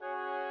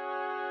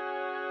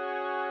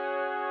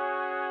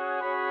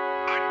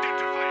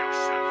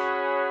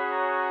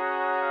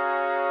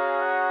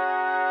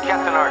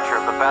Captain Archer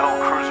of the battle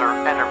cruiser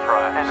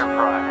Enterprise.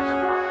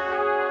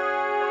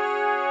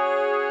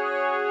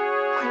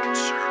 My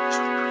concern is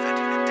with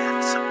preventing the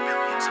deaths of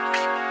millions of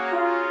people.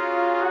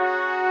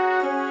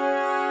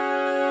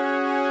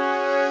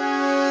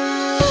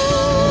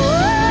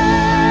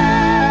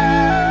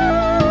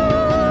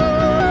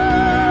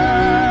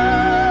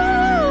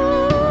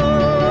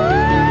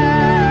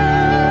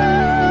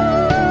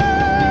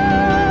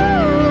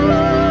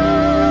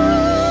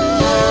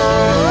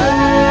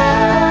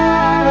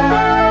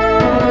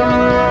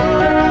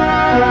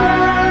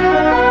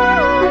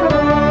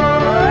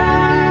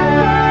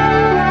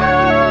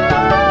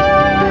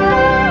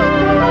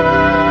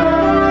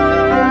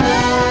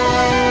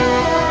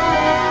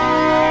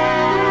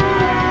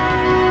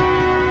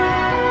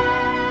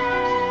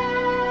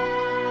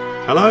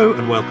 Hello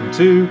and welcome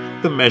to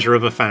The Measure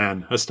of a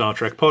Fan, a Star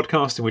Trek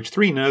podcast in which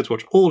three nerds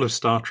watch all of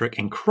Star Trek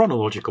in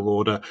chronological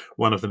order,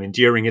 one of them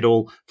enduring it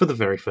all for the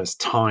very first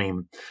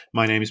time.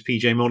 My name is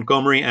PJ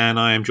Montgomery and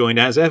I am joined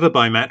as ever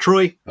by Matt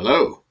Troy.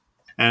 Hello.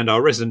 And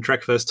our resident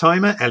Trek First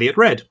Timer, Elliot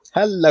Red.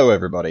 Hello,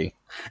 everybody.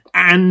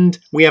 And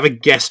we have a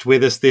guest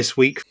with us this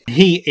week.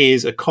 He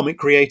is a comic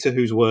creator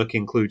whose work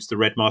includes The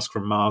Red Mask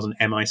from Mars and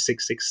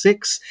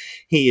MI666.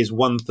 He is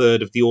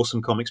one-third of the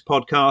Awesome Comics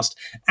podcast,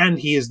 and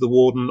he is the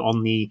warden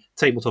on the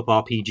tabletop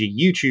RPG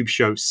YouTube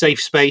show Safe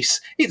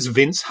Space. It's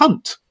Vince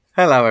Hunt.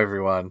 Hello,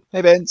 everyone.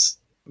 Hey, Vince.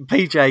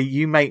 PJ,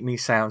 you make me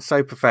sound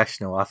so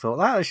professional. I thought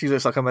that actually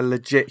looks like I'm a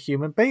legit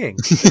human being.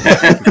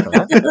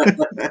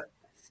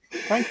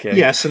 Thank you.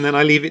 Yes, and then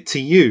I leave it to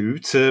you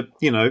to,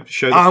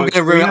 show the I'm folks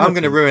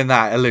going to ruin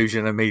that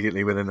illusion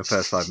immediately within the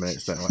first 5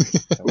 minutes, don't worry.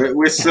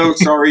 We're so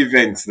sorry,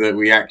 Vince, that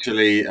we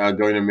actually are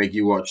going to make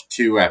you watch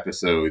 2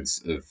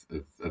 episodes of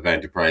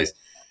Enterprise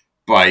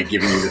by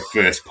giving you the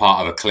first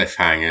part of a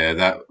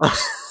cliffhanger.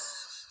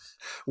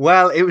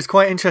 Well, it was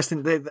quite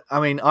interesting.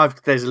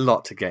 There's a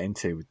lot to get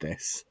into with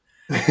this.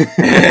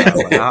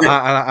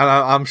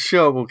 I'm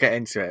sure we'll get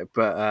into it,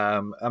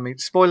 but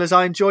spoilers.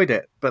 I enjoyed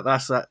it, but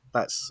that's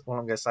all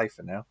I'm going to say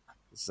for now.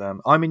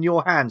 I'm in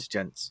your hands,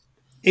 gents.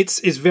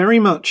 It's very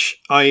much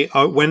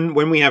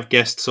when we have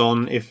guests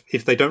on,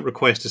 if they don't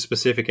request a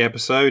specific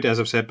episode, as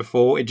I've said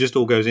before, it just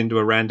all goes into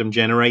a random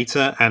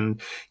generator, and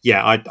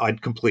yeah,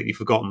 I'd completely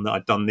forgotten that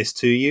I'd done this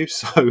to you.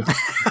 So,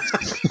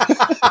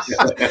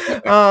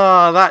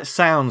 oh, that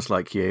sounds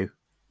like you.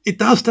 It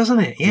does, doesn't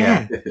it?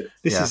 Yeah.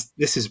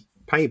 This is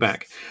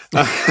payback.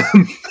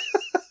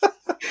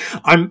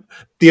 I'm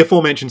the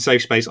aforementioned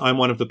Safe Space. I'm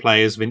one of the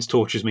players. Vince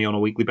tortures me on a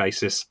weekly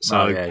basis.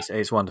 So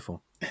it's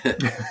wonderful.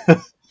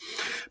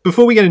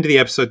 Before we get into the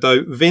episode,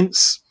 though,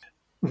 Vince,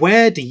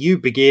 where do you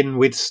begin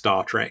with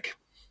Star Trek?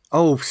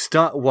 Oh,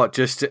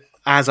 just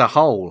as a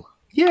whole?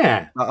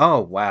 Yeah. Oh,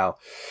 wow.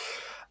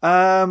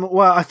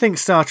 Well, I think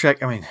Star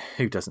Trek. I mean,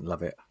 who doesn't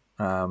love it?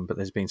 But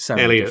there's been so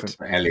many different.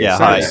 Elliot.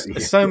 Yeah,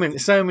 so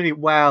many.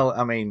 Well,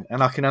 I mean,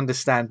 and I can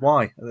understand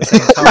why at the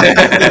same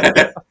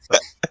time.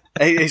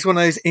 It's one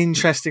of those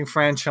interesting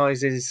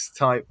franchises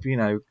type,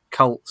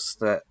 cults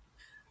that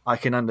I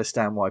can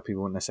understand why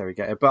people wouldn't necessarily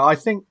get it. But I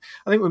think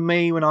with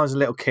me, when I was a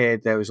little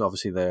kid, there was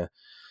obviously the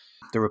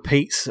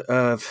repeats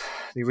of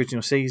the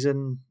original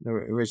season, the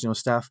original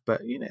stuff, but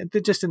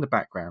they're just in the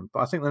background. But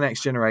I think the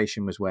Next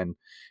Generation was when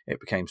it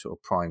became sort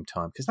of prime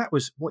time, because that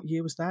was, what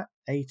year was that?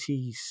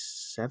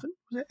 87?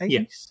 Was it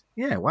 80s?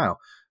 Yeah, wow.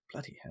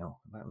 Bloody hell,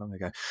 that long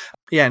ago.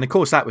 Yeah, and of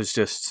course that was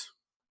just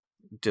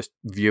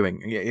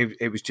viewing.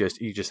 It was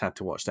just, you just had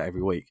to watch that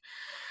every week.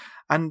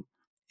 And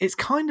it's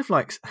kind of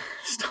like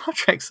Star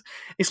Trek's,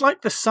 it's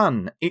like the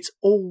sun. It's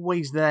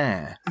always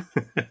there.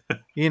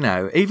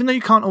 Even though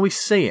you can't always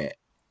see it,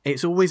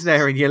 it's always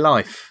there in your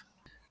life.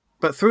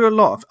 But through a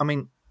lot of,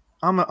 I'm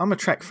a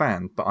Trek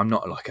fan, but I'm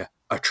not like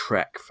a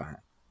Trek fan.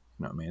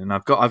 You know what I mean? And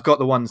I've got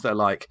the ones that are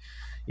like,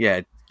 yeah,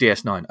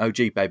 DS9,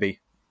 OG baby,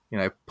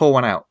 pour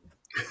one out.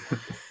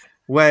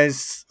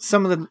 Whereas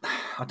some of them,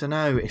 I don't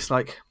know, it's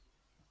like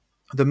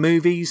the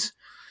movies,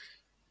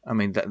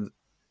 that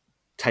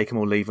take them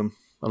or leave them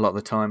a lot of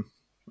the time.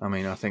 I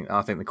think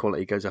the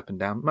quality goes up and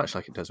down, much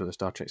like it does with a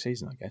Star Trek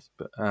season, I guess.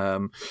 But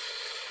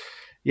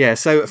yeah,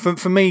 so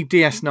for me,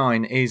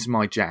 DS9 is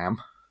my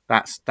jam.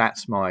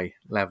 That's my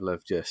level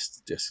of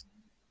just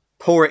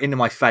pour it into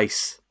my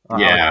face.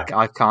 Yeah,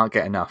 I can't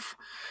get enough,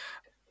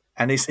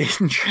 and it's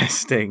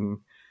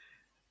interesting.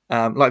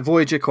 Like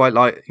Voyager, quite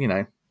like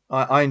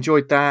I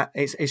enjoyed that.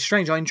 It's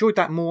strange. I enjoyed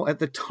that more at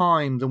the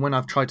time than when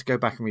I've tried to go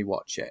back and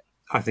rewatch it.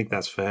 I think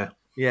that's fair.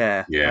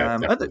 Yeah,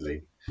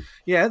 definitely.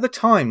 At the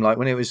time, like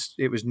when it was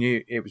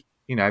new, it was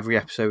every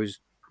episode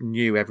was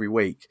new every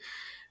week.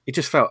 It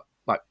just felt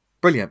like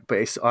brilliant. But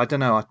it's, I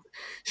don't know,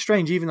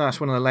 strange. Even though that's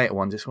one of the later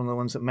ones, it's one of the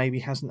ones that maybe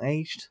hasn't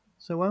aged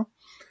so well.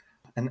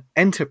 And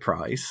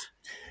Enterprise.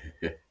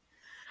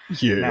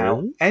 Yeah.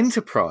 Now,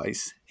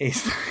 Enterprise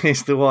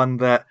is the one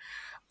that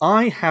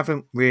I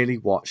haven't really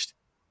watched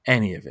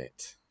any of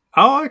it.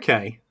 Oh,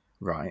 okay.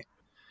 Right.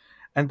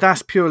 And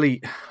that's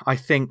purely, I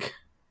think,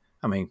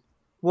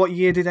 what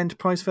year did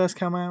Enterprise first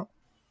come out?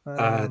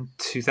 Um,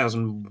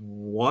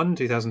 2001,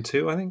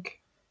 2002, I think.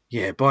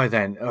 Yeah, by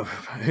then,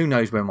 who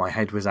knows where my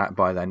head was at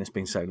by then? It's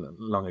been so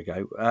long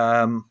ago.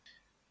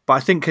 But I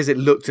think because it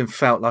looked and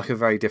felt like a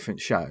very different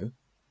show,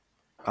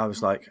 I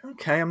was like,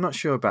 okay, I'm not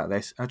sure about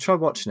this. I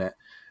tried watching it,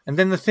 and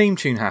then the theme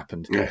tune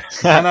happened,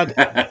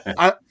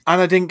 and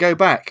I didn't go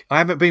back. I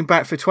haven't been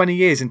back for 20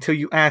 years until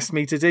you asked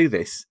me to do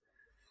this.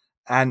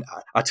 And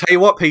I tell you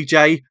what,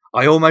 PJ,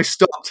 I almost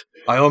stopped.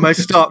 When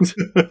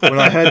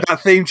I heard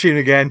that theme tune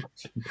again.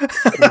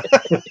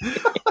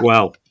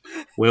 Well,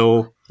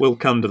 we'll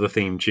come to the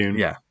theme tune.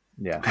 Yeah.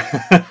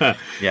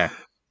 Yeah.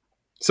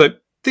 So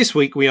this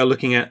week we are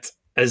looking at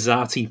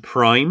Azati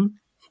Prime,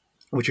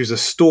 which is a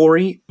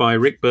story by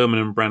Rick Berman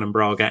and Brannon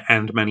Braga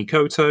and Manny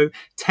Coto,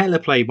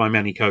 teleplay by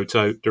Manny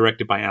Coto,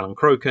 directed by Alan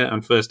Croker,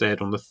 and first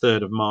aired on the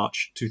 3rd of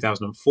March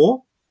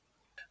 2004.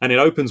 And it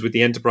opens with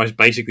the Enterprise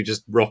basically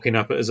just rocking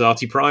up at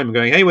Azati Prime and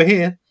going, hey, we're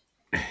here.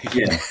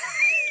 Yeah.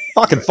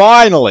 Fucking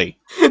finally!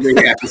 3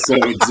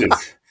 episodes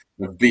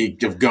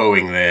of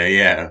going there,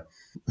 yeah.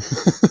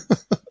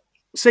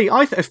 See,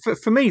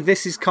 for me,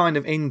 this is kind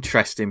of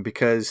interesting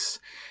because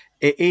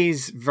it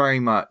is very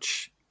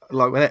much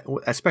like,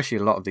 especially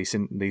a lot of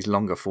these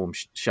longer form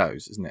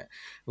shows, isn't it?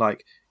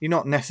 Like, you're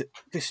not necessarily.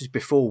 This is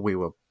before we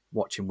were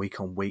watching week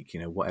on week,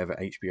 whatever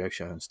HBO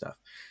show and stuff.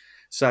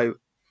 So,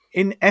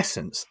 in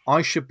essence,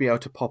 I should be able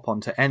to pop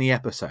onto any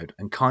episode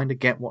and kind of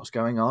get what's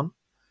going on.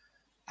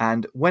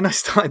 And when I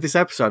started this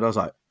episode, I was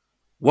like,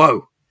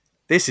 "Whoa,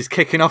 this is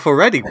kicking off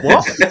already!"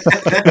 What?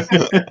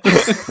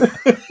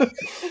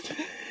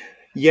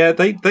 Yeah,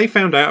 they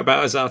found out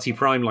about Azati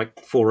Prime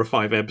like 4 or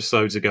 5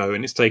 episodes ago,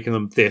 and it's taken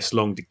them this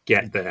long to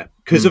get there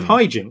because of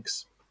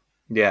hijinks.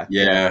 Yeah.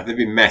 Yeah, they've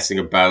been messing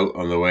about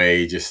on the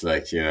way, just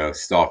like,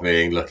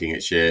 stopping, looking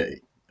at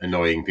shit,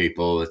 annoying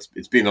people.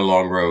 It's been a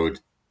long road.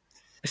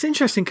 It's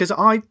interesting because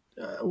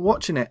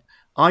watching it,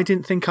 I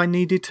didn't think I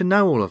needed to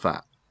know all of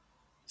that.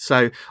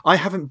 So I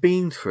haven't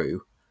been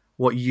through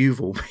what you've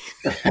all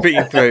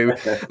been through,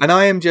 and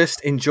I am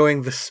just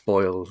enjoying the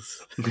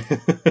spoils.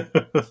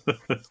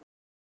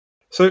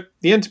 So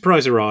the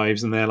Enterprise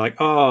arrives and they're like,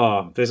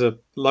 there's a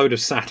load of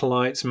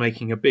satellites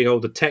making a big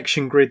old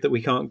detection grid that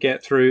we can't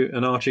get through.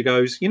 And Archer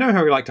goes, you know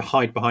how we like to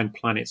hide behind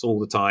planets all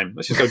the time?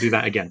 Let's just go do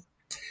that again.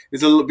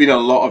 There's been a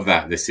lot of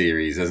that this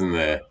series, hasn't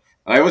there?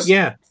 I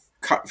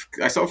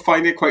sort of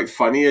find it quite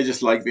funny. I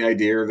just like the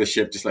idea of the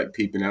ship just like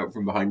peeping out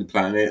from behind the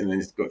planet and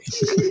then just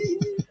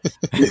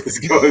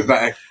going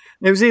back.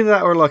 It was either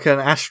that or like an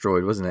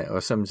asteroid, wasn't it,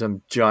 or some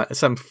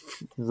giant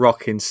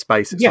rock in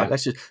space? It's like,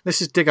 let's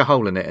just dig a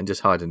hole in it and just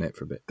hide in it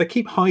for a bit. They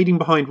keep hiding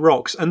behind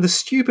rocks, and the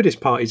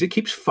stupidest part is it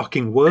keeps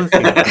fucking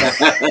working.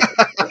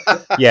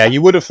 Yeah,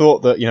 you would have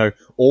thought that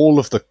all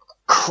of the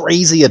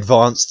crazy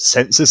advanced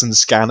sensors and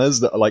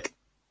scanners that are like,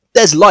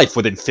 there's life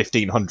within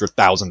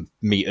 1,500,000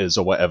 meters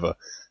or whatever.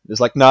 It's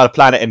like, no, the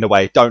planet in the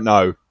way. Don't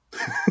know.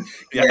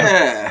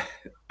 Yeah.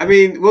 I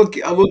mean, we'll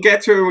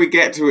get to it when we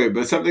get to it,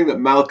 but something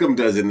that Malcolm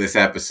does in this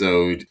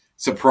episode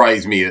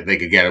surprised me that they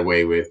could get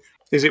away with.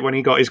 Is it when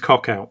he got his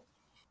cock out?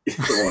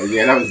 Oh,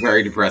 yeah, that was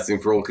very depressing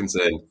for all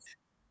concerned.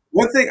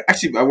 One thing,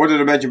 actually, I wanted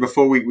to mention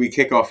before we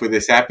kick off with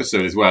this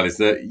episode as well is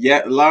that,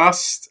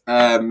 last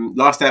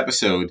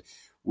episode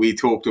we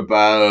talked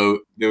about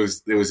there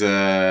was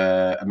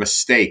a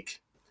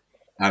mistake,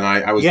 and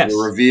I was going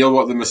to reveal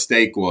what the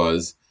mistake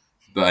was,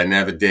 but I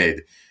never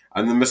did.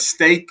 And the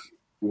mistake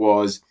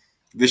was,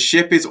 the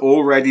ship is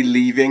already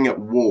leaving at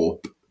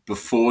warp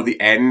before the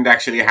end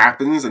actually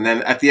happens. And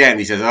then at the end,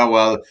 he says, oh,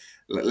 well,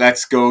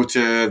 let's go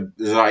to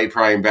Azati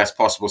Prime best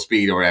possible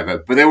speed or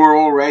whatever. But they were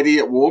already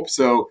at warp.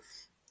 So,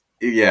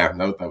 yeah,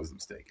 that was a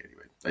mistake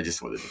anyway. I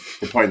just wanted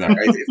to point that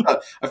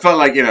out. I felt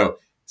like,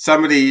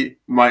 somebody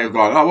might have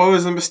gone, oh, what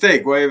was the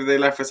mistake? Why have they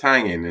left us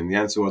hanging? And the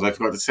answer was, I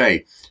forgot to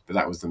say, but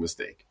that was the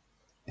mistake.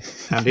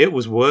 And it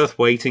was worth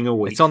waiting a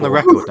week. It's on the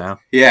record now.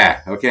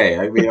 Yeah, okay.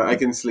 I mean, I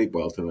can sleep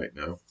well tonight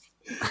now.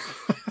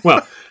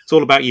 Well, it's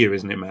all about you,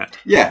 isn't it, Matt?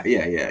 Yeah.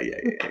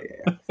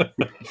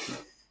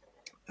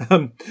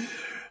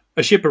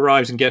 A ship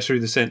arrives and gets through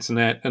the sensor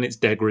net, and it's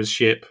Degra's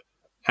ship.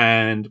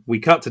 And we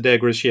cut to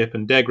Degra's ship,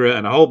 and Degra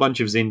and a whole bunch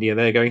of Zindia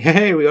there going,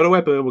 hey, we got a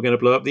weapon, we're going to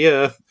blow up the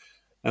Earth.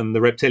 And the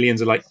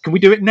reptilians are like, can we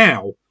do it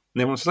now?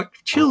 And everyone's like,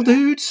 chill,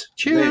 dudes,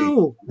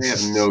 chill. They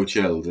have no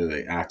chill, do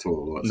they, at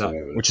all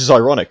whatsoever. No. Which is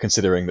ironic,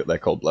 considering that they're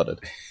cold-blooded.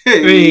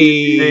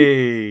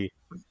 Hey.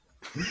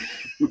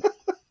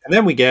 And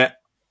then we get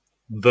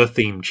the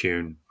theme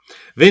tune.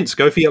 Vince,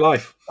 go for your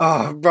life.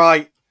 Oh,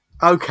 right.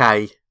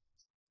 Okay.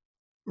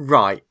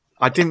 Right.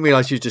 I didn't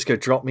realise you'd just go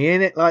drop me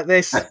in it like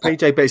this,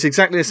 PJ, but it's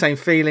exactly the same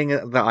feeling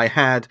that I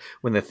had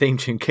when the theme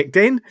tune kicked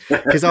in,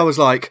 because I was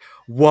like,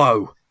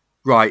 whoa,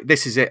 right,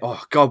 this is it.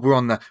 Oh, God, we're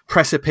on the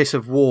precipice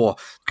of war.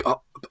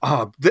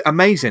 Oh,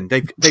 amazing.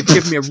 They've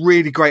given me a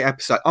really great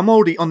episode. I'm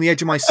already on the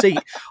edge of my seat.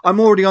 I'm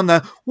already on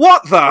the,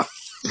 what the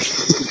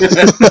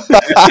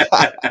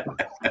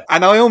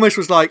and I almost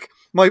was like,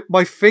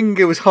 my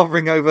finger was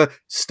hovering over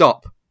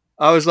stop.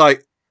 I was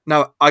like,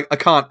 no, I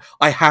can't.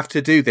 I have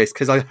to do this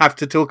because I have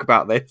to talk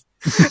about this.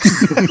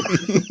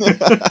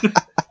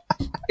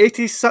 it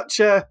is such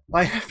a.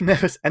 I have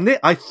never, and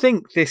I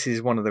think this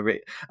is one of the.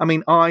 I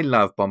mean, I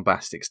love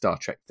bombastic Star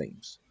Trek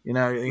themes. You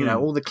know,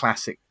 all the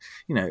classic.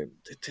 You know,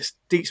 just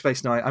Deep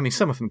Space Nine. I mean,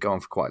 some of them go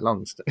on for quite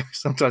long.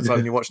 Sometimes, like,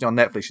 when you're watching it on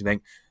Netflix, you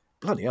think,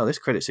 "Bloody hell, this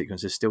credit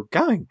sequence is still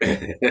going."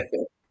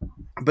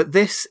 But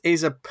this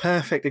is a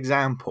perfect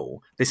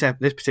example. This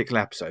particular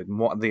episode and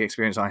what the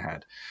experience I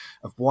had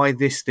of why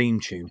this theme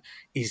tune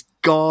is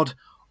god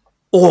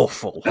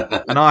awful,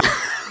 and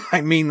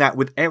I mean that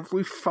with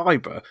every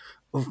fibre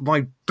of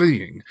my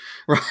being.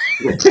 Right?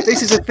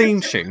 This is a theme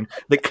tune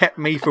that kept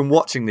me from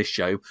watching this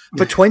show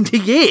for 20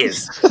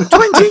 years.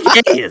 20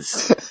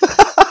 years!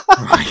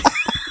 Right?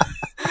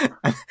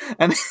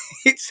 And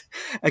it's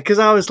because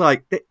I was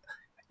like,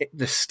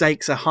 the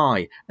stakes are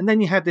high. And then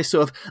you had this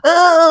sort of,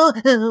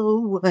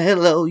 oh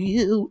hello,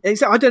 you.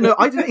 I don't know.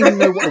 I didn't even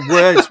know what the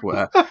words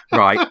were,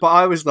 right? But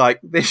I was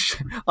like,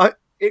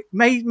 it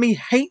made me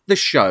hate the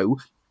show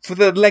for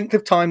the length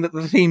of time that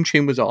the theme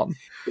tune was on.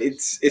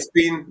 It's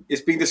been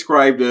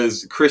described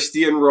as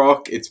Christian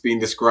rock. It's been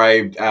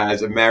described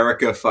as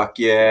America, fuck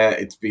yeah.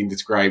 It's been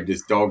described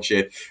as dog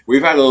shit.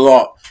 We've had a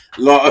lot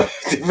of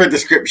different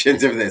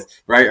descriptions of this,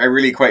 right? I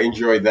really quite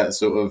enjoyed that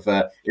sort of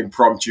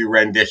impromptu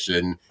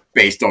rendition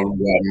based on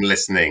one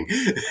listening.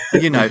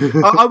 You know,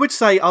 I would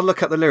say I'll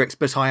look at the lyrics,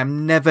 but I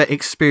am never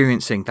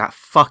experiencing that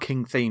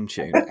fucking theme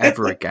tune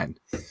ever again.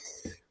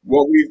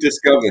 What we've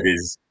discovered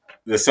is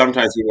that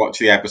sometimes we watch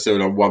the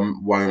episode on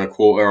 1.25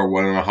 or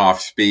 1.5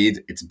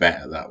 speed. It's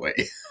better that way.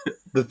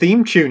 The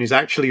theme tune is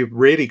actually a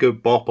really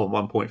good bop on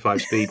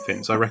 1.5 speed,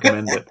 Vince. I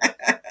recommend it.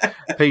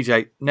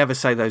 PJ, never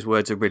say those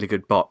words, a really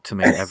good bop to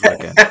me ever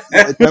again.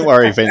 Don't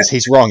worry, Vince.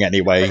 He's wrong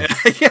anyway.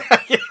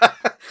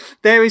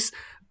 Yeah.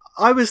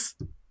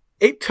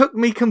 It took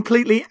me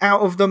completely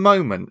out of the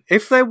moment.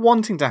 If they're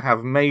wanting to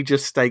have major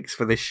stakes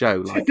for this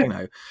show, like, you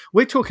know,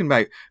 we're talking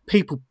about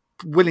people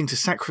willing to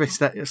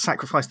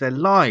sacrifice their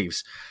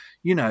lives.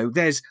 You know,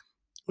 there's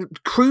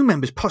crew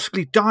members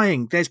possibly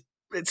dying. There's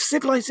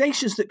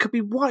civilizations that could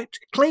be wiped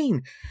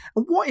clean.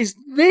 And what is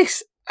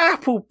this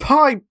apple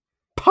pie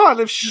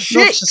pile of shit?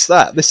 Not just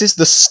that. This is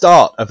the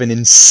start of an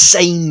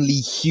insanely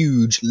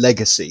huge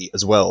legacy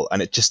as well,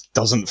 and it just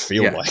doesn't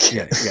feel like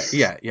it.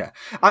 Yeah.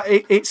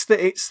 It's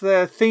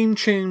the theme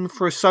tune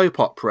for a soap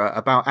opera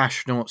about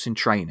astronauts in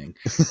training.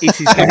 It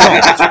is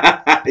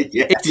not.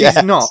 It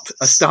is not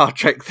a Star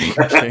Trek theme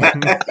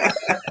tune.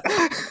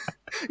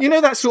 You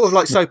know that sort of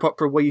like soap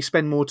opera where you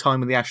spend more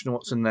time with the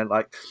astronauts and they're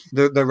like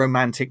the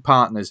romantic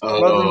partners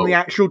rather than the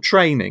actual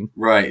training.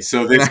 Right.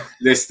 So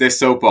this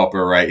soap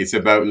opera, right? It's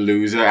about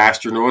loser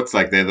astronauts,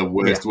 like they're the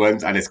worst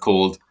ones, and it's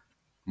called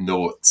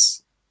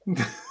Notes.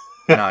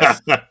 Nice.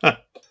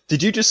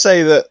 Did you just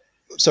say that?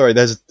 Sorry,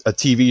 there's a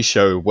TV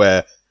show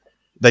where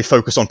they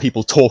focus on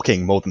people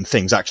talking more than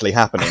things actually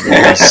happening.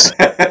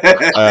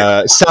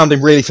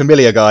 Sounding really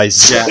familiar,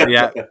 guys.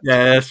 Yeah.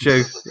 That's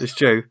true. It's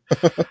true.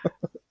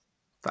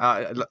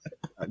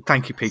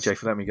 Thank you, PJ,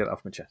 for letting me get it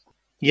off my chest.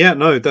 Yeah,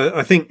 no,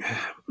 I think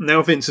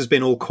now Vince has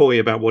been all coy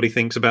about what he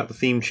thinks about the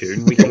theme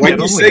tune. We can When get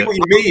you on say with what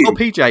it. you mean, Oh,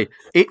 PJ,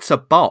 it's a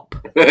bop.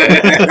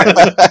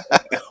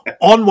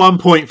 On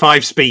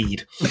 1.5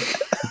 speed.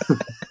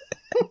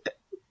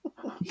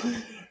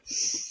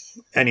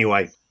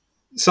 Anyway,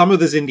 some of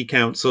the Xindi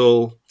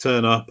Council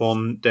turn up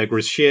on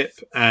Degra's ship,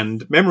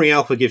 and Memory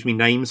Alpha gives me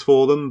names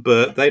for them,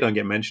 but they don't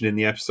get mentioned in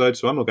the episode,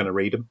 so I'm not going to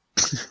read them.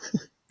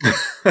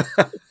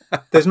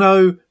 There's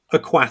no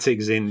aquatic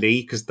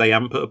Xindi because they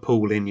haven't put a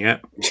pool in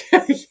yet.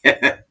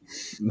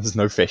 There's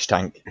no fish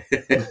tank.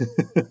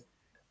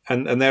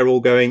 And they're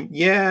all going,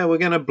 yeah, we're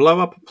going to blow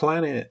up a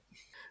planet.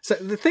 So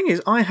the thing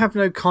is, I have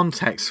no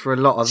context for a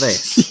lot of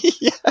this.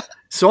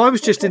 So I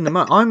was just in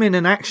the I'm in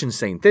an action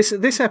scene.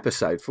 This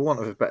episode, for want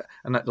of a better,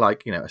 and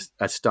like, you know,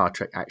 a Star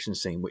Trek action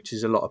scene, which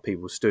is a lot of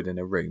people stood in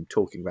a room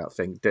talking about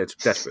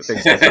desperate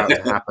things that are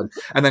about to happen,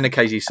 and then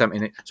occasionally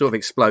something sort of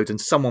explodes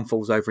and someone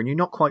falls over, and you're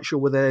not quite sure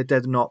whether they're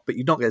dead or not, but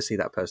you're not going to see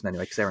that person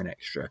anyway because they're an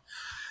extra.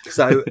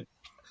 So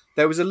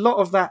there was a lot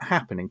of that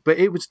happening, but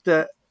it was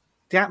the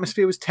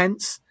atmosphere was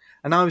tense,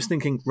 and I was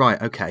thinking, right,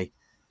 okay,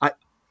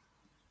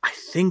 I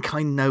think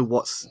I know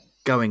what's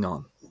going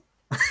on.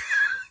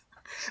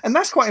 And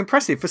that's quite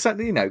impressive for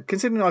something, you know,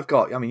 considering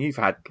you've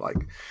had like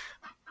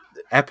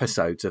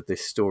episodes of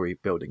this story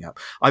building up.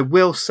 I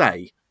will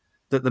say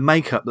that the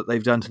makeup that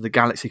they've done to the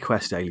Galaxy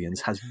Quest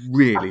aliens has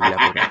really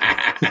leveled up.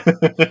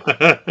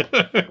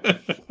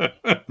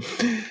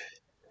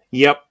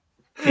 Yep.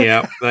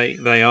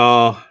 They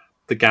are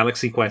the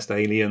Galaxy Quest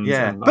aliens.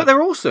 Yeah, but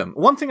they're awesome.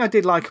 One thing I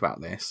did like about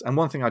this, and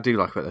one thing I do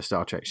like about the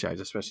Star Trek shows,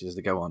 especially as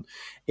they go on,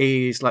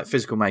 is like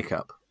physical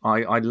makeup.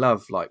 I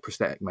love like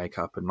prosthetic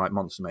makeup and like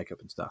monster makeup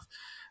and stuff.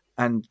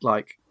 And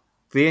like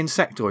the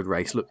insectoid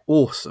race looked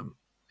awesome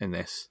in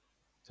this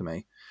to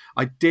me.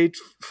 I did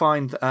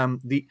find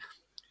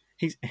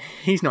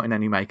he's not in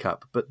any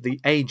makeup, but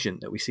the agent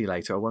that we see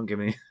later, I won't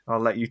give any. I'll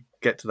let you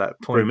get to that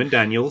point. Truman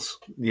Daniels.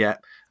 Yeah,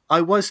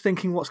 I was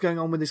thinking what's going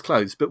on with his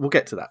clothes, but we'll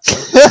get to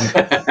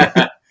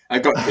that. I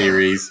got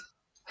theories.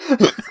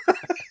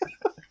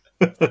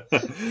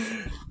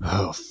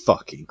 Oh,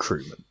 fucking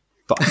crewman.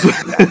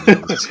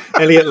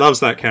 But Elliot loves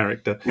that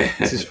character.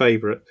 It's his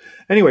favourite.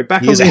 Anyway,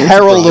 back he on is the a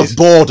herald Enterprise. of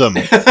boredom.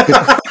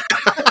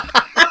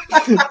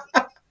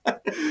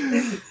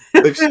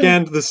 They've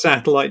scanned the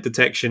satellite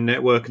detection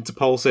network, and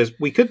T'Pol says,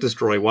 we could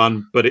destroy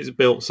one, but it's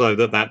built so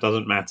that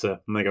doesn't matter.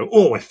 And they go,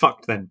 oh, we're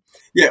fucked then.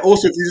 Yeah,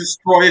 also, if you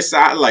destroy a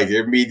satellite,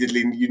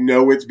 immediately you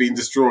know it's been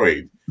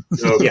destroyed.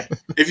 So Yeah.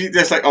 if you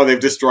just like, oh, they've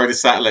destroyed a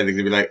satellite, they're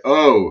going to be like,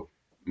 oh,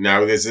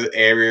 now there's an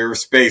area of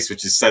space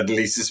which is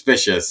suddenly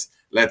suspicious.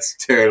 Let's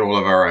turn all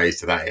of our eyes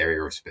to that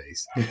area of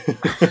space.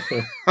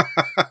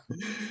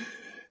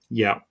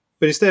 Yeah.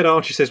 But instead,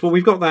 Archie says, well,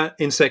 we've got that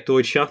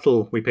insectoid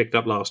shuttle we picked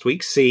up last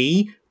week.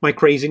 See, my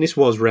craziness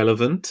was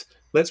relevant.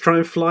 Let's try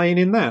and fly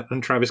in that.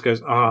 And Travis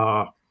goes,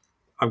 I'm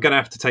going to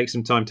have to take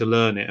some time to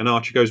learn it. And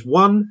Archie goes,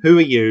 1, who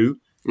are you?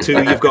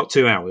 2, you've got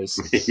 2 hours.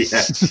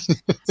 Yeah.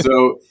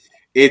 So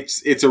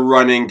it's a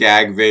running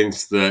gag,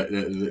 Vince,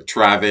 that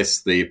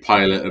Travis, the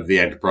pilot of the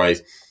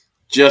Enterprise,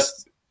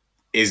 just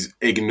is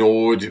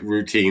ignored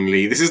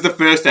routinely. This is the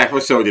first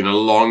episode in a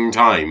long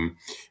time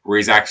where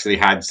he's actually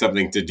had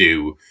something to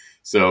do.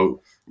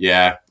 So,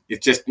 yeah,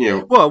 it's just,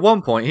 Well, at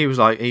one point, he was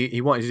like,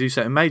 he wanted to do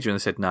something major, and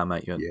they said, no,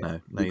 mate, you're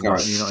not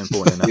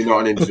important enough. You're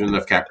not an interesting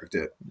enough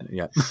character.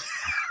 Yeah.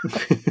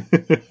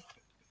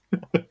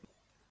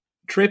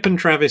 Trip and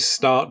Travis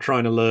start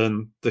trying to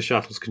learn the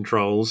shuttle's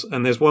controls,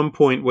 and there's one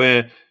point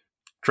where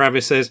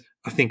Travis says,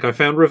 I think I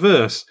found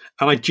reverse.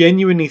 And I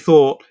genuinely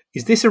thought,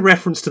 is this a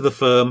reference to the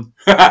firm?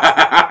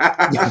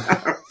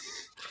 The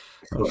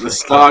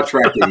Star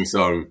Trekking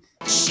song.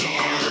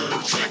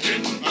 Star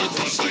trekking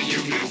across the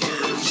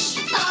universe.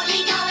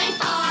 Slowly going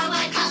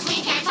forward 'cause we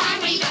can't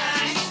find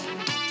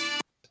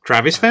reverse.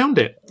 Travis found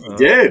it. He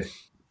did.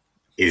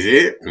 Is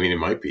it? I mean, it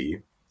might be.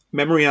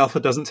 Memory Alpha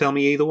doesn't tell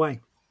me either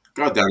way.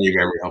 God damn you,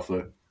 Memory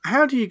Alpha.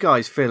 How do you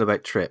guys feel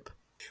about Trip?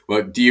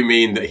 Well, do you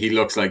mean that he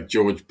looks like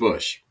George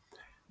Bush?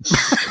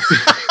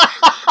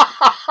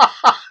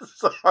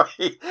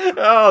 Sorry.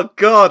 Oh,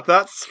 God,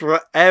 that's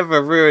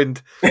forever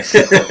ruined. I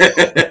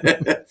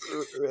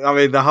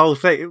mean, the whole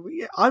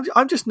thing.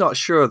 I'm just not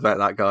sure about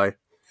that guy.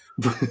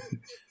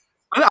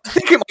 I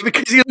think it might be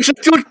because he looks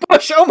like George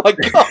Bush. Oh, my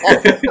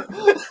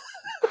God.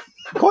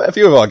 Quite a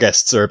few of our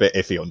guests are a bit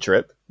iffy on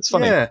Trip. It's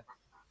funny. Yeah.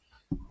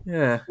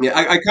 Yeah,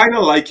 I kind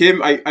of like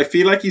him. I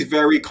feel like he's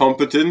very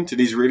competent and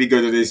he's really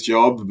good at his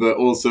job, but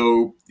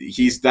also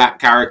he's that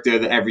character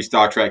that every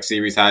Star Trek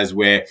series has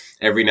where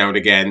every now and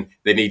again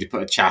they need to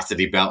put a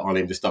chastity belt on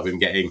him to stop him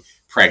getting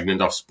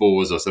pregnant off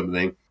spores or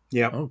something.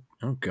 Yeah. Oh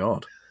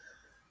God.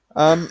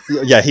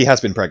 Yeah, he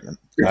has been pregnant.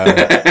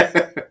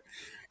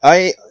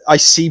 I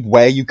see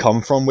where you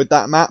come from with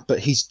that, Matt, but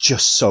he's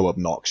just so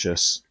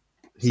obnoxious.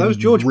 So's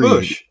George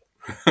Bush.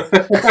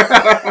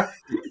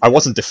 I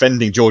wasn't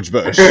defending George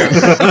Bush.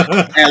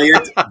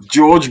 Elliot,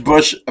 George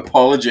Bush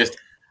apologist.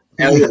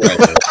 Elliot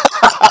Redford.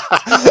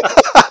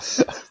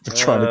 We're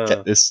trying to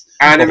get this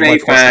Anime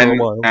fan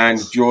and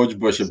George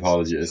Bush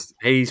apologist.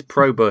 He's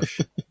pro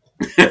Bush.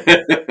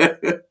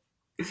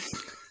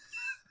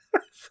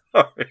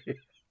 Sorry.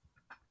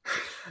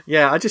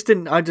 Yeah,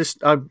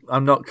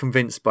 I'm not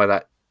convinced by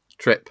that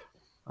Trip.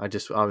 I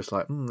was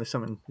like, there's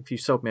something. If you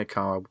sold me a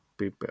car, I'd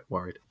be a bit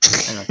worried.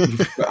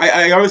 Anyway.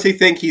 I honestly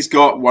think he's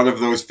got one of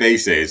those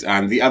faces,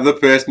 and the other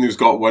person who's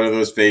got one of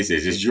those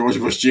faces is George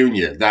Bush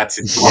Jr. That's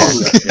his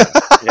problem.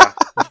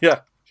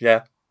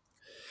 Yeah.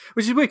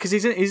 Which is weird because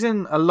he's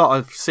in a lot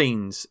of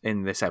scenes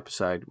in this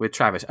episode with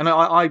Travis, and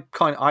I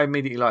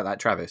immediately like that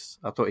Travis.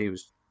 I thought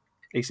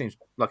he seems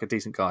like a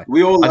decent guy.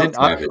 We all love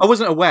Travis. I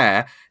wasn't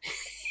aware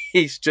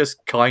he's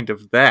just kind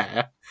of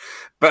there,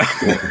 but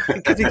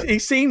because he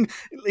seemed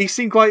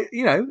quite,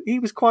 he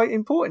was quite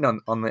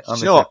important on the.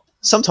 You know what?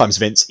 Sometimes,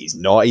 Vince, he's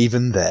not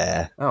even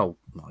there. Oh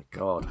my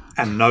God!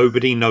 And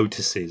nobody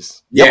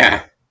notices.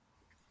 Yeah.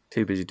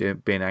 Too busy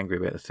being angry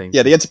about the thing.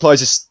 Yeah, the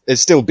Enterprise is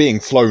still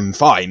being flown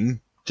fine.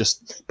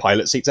 Just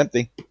pilot seats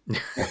empty.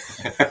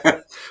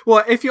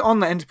 Well, if you're on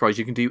the Enterprise,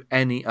 you can do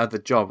any other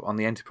job on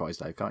the Enterprise,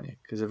 though, can't you?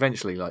 Because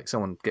eventually,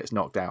 someone gets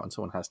knocked out and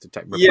someone has to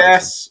take.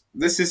 Yes,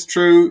 this is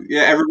true.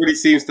 Yeah, everybody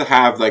seems to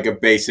have a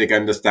basic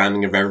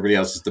understanding of everybody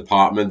else's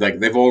department.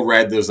 They've all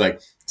read those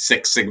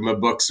Six Sigma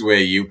books where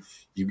you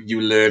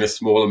learn a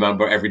small amount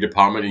about every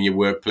department in your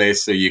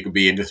workplace, so you can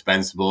be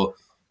indispensable.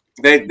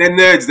 They're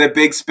nerds. They're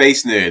big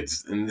space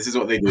nerds, and this is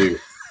what they do.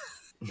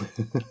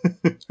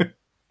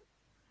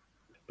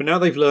 But now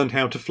they've learned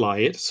how to fly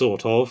it,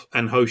 sort of,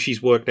 and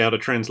Hoshi's worked out a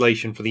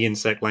translation for the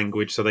insect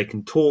language so they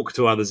can talk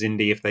to other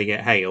Xindi if they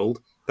get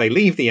hailed. They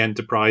leave the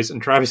Enterprise,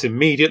 and Travis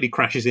immediately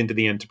crashes into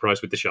the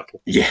Enterprise with the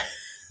shuttle. Yeah,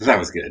 that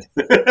was good.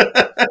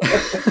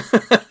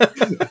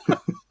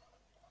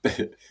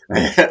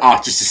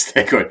 Just a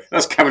stick.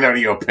 That's coming out of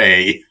your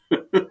pay. Who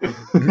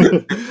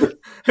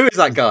is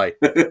that guy?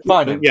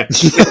 Find him. Yeah.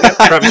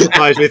 Travis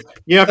replies with,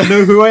 you have to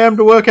know who I am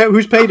to work out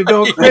who's paid a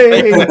dog.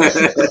 Hey!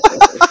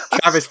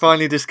 Travis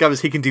finally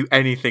discovers he can do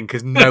anything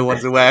because no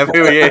one's aware of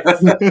who he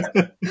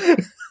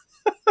is.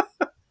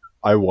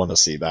 I want to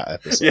see that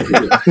episode.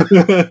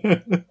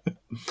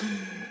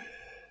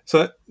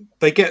 So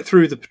they get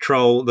through the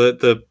patrol.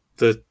 The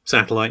the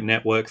satellite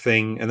network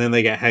thing, and then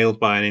they get hailed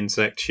by an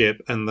insect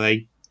ship, and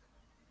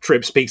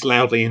Trip speaks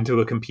loudly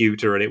into a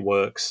computer, and it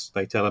works.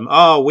 They tell him,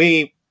 "Oh,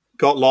 we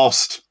got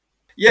lost."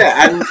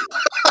 Yeah,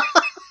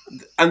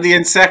 and the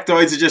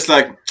insectoids are just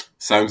like,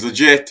 sounds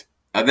legit,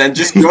 and then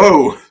just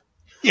go.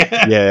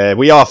 Yeah. Yeah,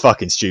 we are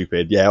fucking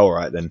stupid. Yeah, all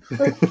right then.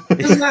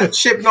 Doesn't that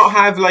ship not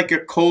have like a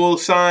call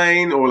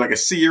sign or like a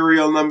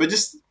serial number?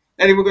 Just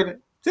anyone going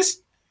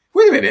just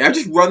wait a minute? I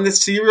just run the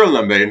serial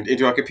number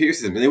into our computer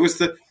system, and it was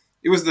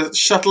the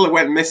shuttle that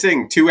went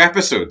missing 2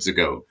 episodes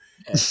ago.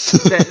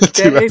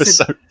 Two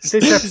episodes.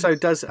 This episode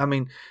does. I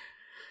mean,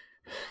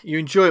 you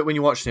enjoy it when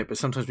you're watching it, but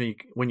sometimes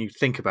when you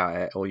think about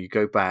it or you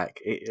go back,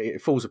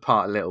 it falls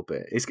apart a little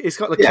bit. It's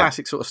got the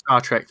classic sort of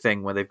Star Trek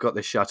thing where they've got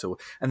this shuttle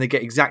and they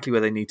get exactly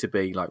where they need to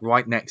be, like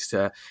right next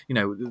to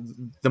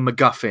the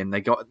MacGuffin.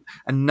 They got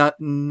and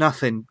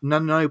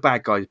no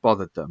bad guys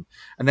bothered them.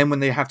 And then when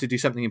they have to do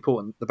something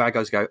important, the bad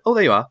guys go, "Oh,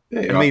 there you are!"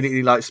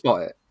 Immediately like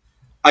spot it.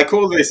 I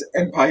call this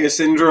Empire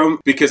Syndrome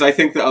because I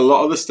think that a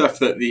lot of the stuff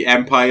that the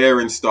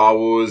Empire in Star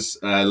Wars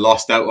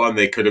lost out on,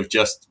 they could have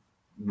just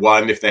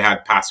won if they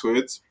had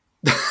passwords.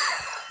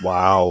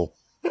 Wow.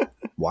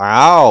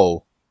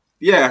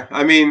 Yeah,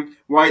 I mean,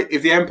 why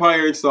if the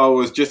Empire in Star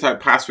Wars just had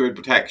password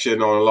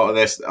protection on a lot of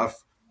their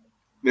stuff,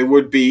 there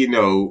would be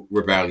no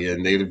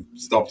rebellion. They'd have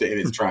stopped it in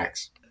its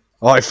tracks.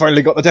 Oh, I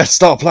finally got the Death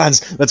Star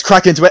plans. Let's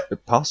crack into it.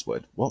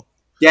 Password. What?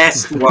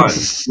 Yes, one.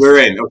 We're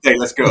in. Okay,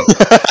 let's go.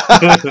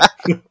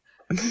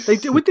 They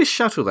do with this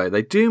shuttle though.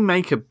 They do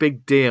make a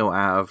big deal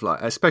out of like,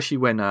 especially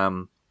when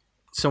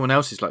someone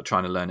else is like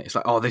trying to learn it. It's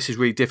like, oh, this is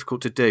really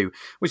difficult to do,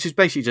 which is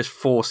basically just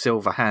 4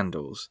 silver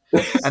handles.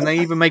 And they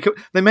even make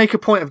a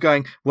point of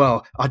going,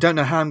 well, I don't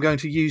know how I'm going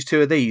to use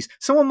 2 of these.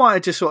 Someone might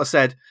have just sort of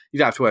said, you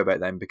don't have to worry about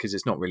them because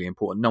it's not really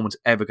important. No one's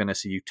ever going to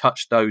see you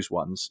touch those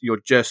ones.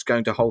 You're just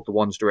going to hold the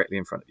ones directly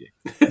in front of you,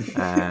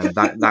 and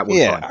that will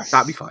fine.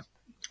 That'd be fine.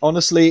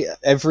 Honestly,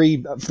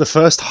 the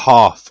first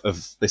half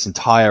of this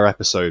entire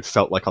episode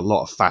felt like a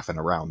lot of faffing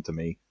around to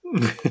me.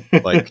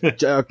 Like,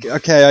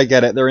 okay, I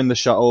get it. They're in the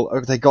shuttle.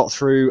 Oh, they got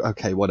through.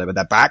 Okay, whatever.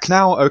 They're back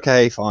now.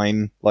 Okay,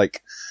 fine.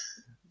 Like,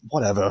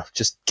 whatever.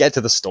 Just get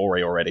to the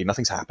story already.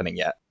 Nothing's happening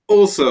yet.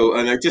 Also,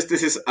 and this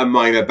is a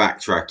minor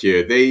backtrack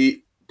here.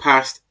 They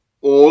passed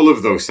all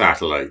of those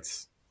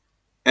satellites.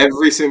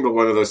 Every single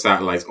one of those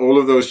satellites. All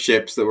of those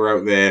ships that were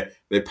out there.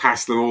 They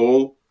passed them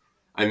all.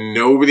 And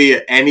nobody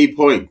at any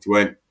point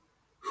went,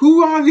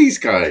 who are these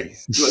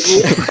guys?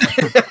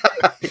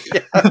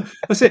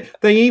 That's it.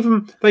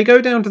 They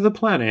go down to the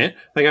planet.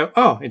 They go,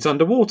 oh, it's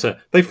underwater.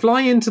 They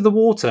fly into the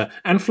water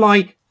and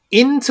fly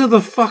into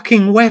the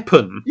fucking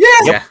weapon.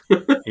 Yeah.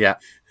 Yeah.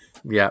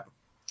 Can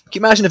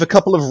you imagine if a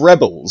couple of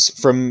rebels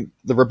from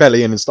the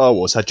rebellion in Star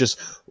Wars had just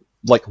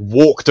like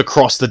walked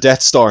across the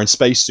Death Star in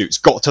spacesuits,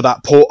 got to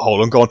that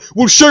porthole and gone,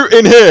 we'll shoot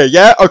in here,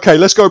 yeah? Okay,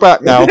 let's go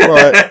back now.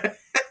 Right.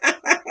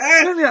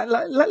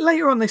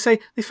 Later on, they say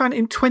they found it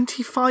in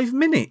 25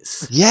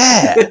 minutes.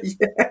 Yeah.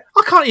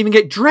 I can't even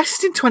get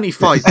dressed in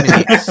 25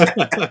 minutes.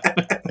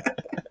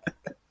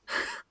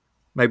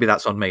 Maybe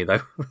that's on me,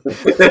 though.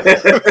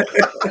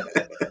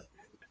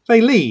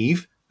 They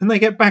leave, and they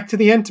get back to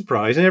the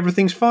Enterprise, and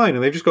everything's fine.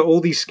 And they've just got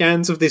all these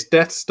scans of this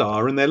Death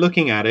Star, and they're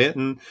looking at it,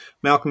 and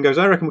Malcolm goes,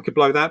 I reckon we could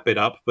blow that bit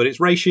up, but it's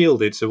ray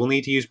shielded, so we'll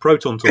need to use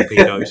proton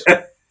torpedoes.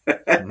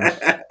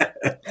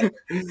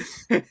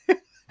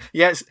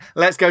 Yes,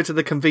 let's go to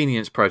the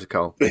convenience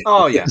protocol.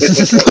 Oh, yeah.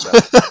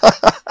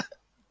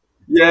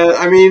 Yeah,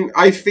 I mean,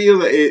 I feel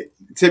that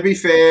to be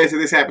fair to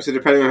this episode,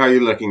 depending on how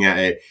you're looking at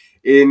it,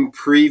 in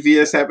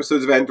previous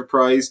episodes of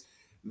Enterprise,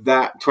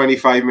 that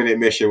 25-minute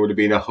mission would have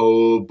been a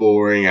whole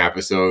boring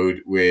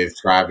episode with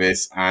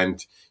Travis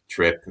and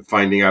Trip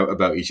finding out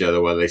about each other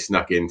while they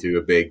snuck into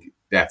a big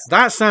death.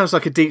 That sounds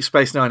like a Deep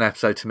Space Nine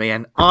episode to me,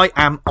 and I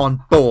am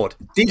on board.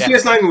 Deep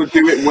Space Nine would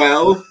do it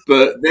well,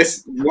 but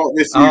what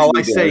this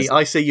usually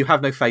I see. You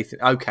have no faith.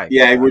 Okay.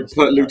 Yeah, it would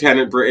put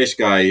Lieutenant British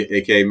guy,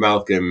 aka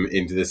Malcolm,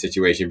 into the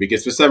situation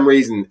because for some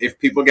reason, if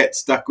people get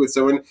stuck with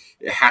someone,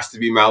 it has to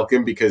be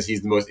Malcolm because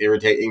he's the most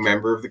irritating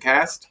member of the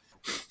cast.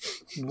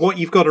 What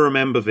you've got to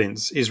remember,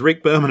 Vince, is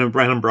Rick Berman and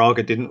Brannon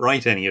Braga didn't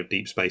write any of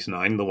Deep Space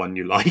Nine, the one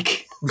you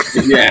like.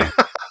 Yeah.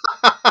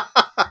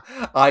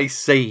 I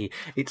see.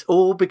 It's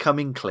all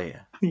becoming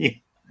clear.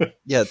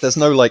 Yeah, there's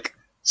no like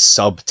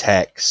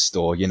subtext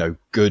or,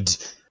 good.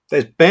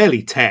 There's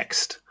barely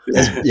text.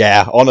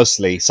 Yeah,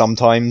 honestly,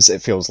 sometimes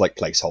it feels like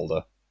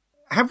placeholder.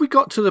 Have we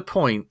got to the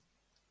point,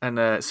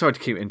 and sorry to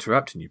keep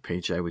interrupting you,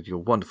 PJ, with your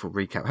wonderful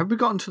recap. Have we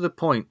gotten to the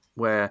point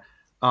where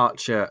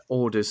Archer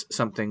orders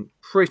something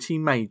pretty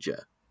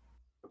major?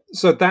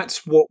 So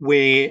that's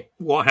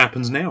what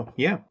happens now.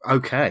 Yeah.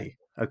 Okay.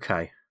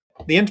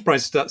 The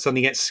Enterprise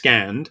suddenly gets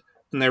scanned,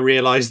 and they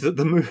realise that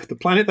the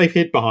planet they've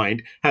hid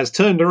behind has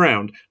turned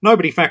around.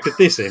 Nobody factored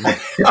this in.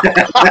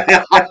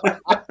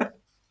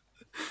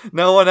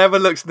 No one ever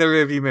looks in the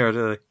rearview mirror,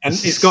 do they? And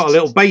it's got a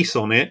little base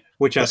on it,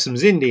 which has some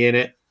Xindi in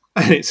it,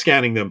 and it's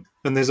scanning them.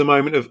 And there's a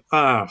moment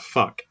of,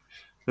 fuck.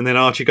 And then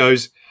Archie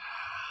goes,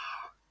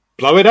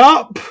 blow it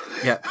up!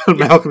 Yeah. And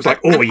Malcolm's like,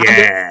 oh,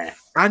 yeah!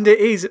 And it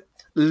is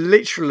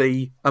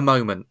literally a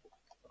moment.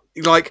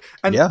 Like,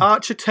 and Yeah.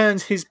 Archer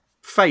turns his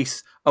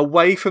face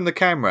away from the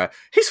camera.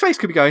 His face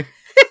could be going,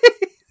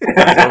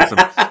 that's awesome.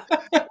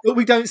 But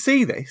we don't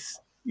see this.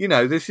 You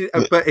know, this is,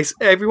 but it's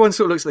everyone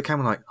sort of looks at the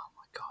camera like, oh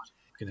my God,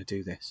 we're going to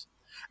do this.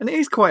 And it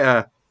is quite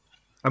a,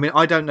 I mean,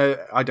 I don't know,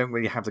 I don't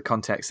really have the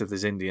context of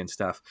this Indian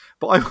stuff,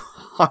 but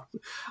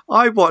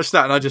I watched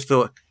that and I just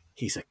thought,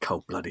 he's a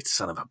cold-blooded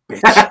son of a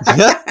bitch.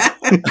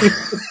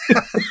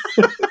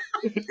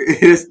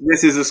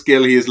 This is a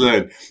skill he has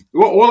learned.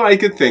 All I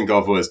could think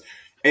of was,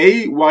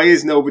 A, why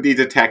is nobody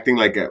detecting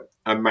like a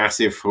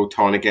massive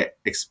photonic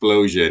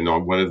explosion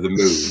on one of the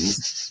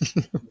moons?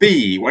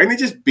 B, why don't they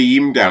just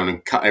beam down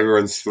and cut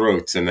everyone's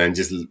throats and then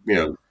just,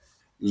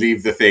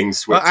 leave the thing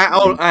switch?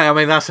 I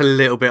mean, that's a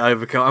little bit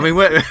overkill. I mean,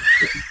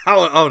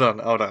 hold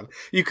on.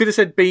 You could have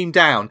said beam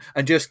down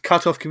and just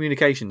cut off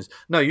communications.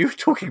 No, you were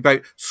talking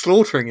about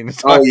slaughtering in the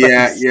time. Oh,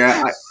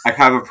 yeah, I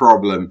have a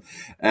problem.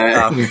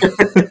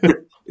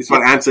 It's my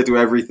answer to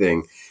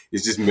everything.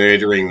 Is just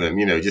murdering them,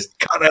 just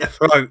cut their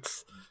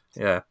throats.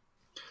 Yeah.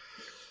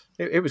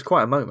 It was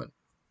quite a moment.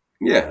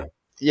 Yeah.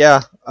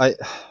 Yeah, I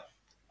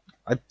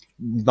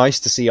nice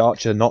to see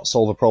Archer not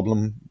solve a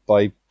problem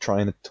by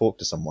trying to talk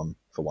to someone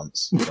for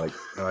once. Like,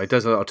 he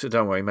does a lot.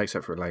 Don't worry, he makes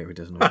up for it later. He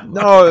doesn't.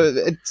 No,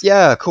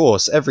 yeah, of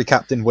course, every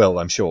captain will,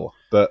 I'm sure.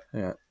 But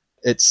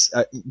it's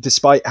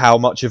despite how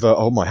much of a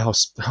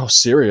how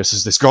serious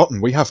has this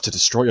gotten? We have to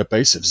destroy a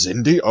base of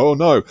Zindi. Oh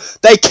no,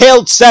 they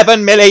killed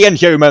 7 million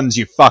humans,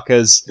 you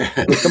fuckers!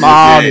 Come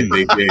on,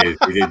 they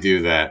did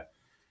do that.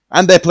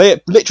 And they're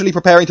literally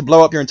preparing to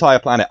blow up your entire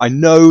planet. I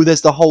know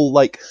there's the whole,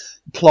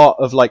 plot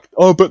of,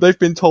 but they've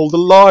been told a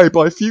lie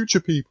by future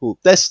people.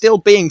 They're still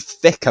being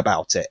thick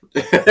about it.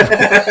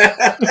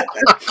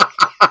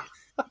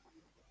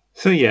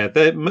 So, yeah,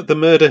 the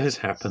murder has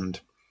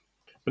happened.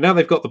 But now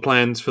they've got the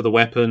plans for the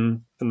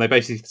weapon, and they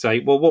basically say,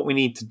 well, what we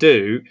need to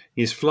do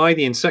is fly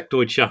the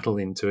insectoid shuttle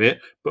into it,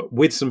 but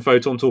with some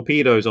photon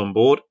torpedoes on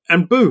board,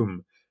 and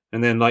boom!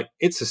 And then,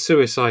 it's a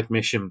suicide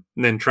mission.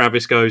 And then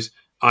Travis goes,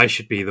 I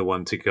should be the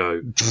one to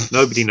go.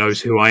 Nobody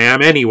knows who I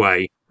am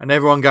anyway. And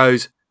everyone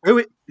goes, Who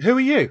are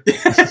you?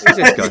 Who's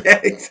this guy? Yeah,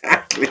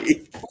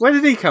 exactly. Where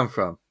did he come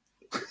from?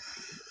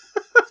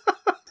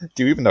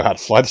 Do you even know how to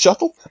fly the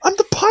shuttle? I'm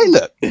the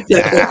pilot.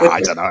 Yeah,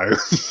 I don't know.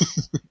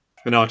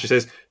 And Archer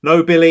says,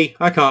 no, Billy,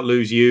 I can't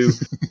lose you.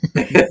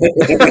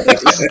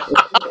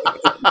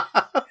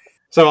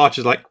 So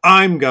Archer's like,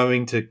 I'm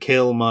going to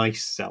kill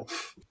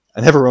myself.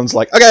 And everyone's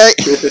like, okay.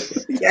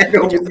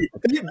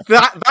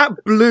 That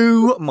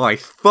blew my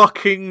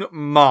fucking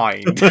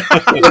mind.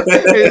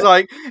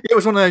 It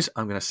was one of those,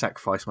 I'm going to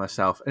sacrifice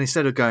myself. And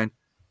instead of going,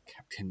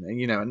 Captain,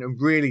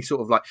 and really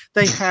sort of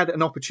they had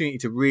an opportunity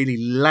to really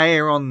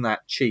layer on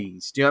that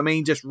cheese. Do you know what I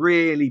mean? Just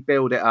really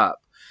build it up.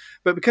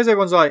 But because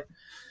everyone's like,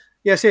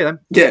 yeah, see you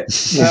then. Yeah.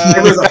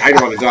 Everyone's like, I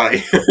don't want to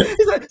die.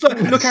 It's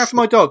like, look after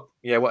my dog.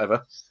 Yeah,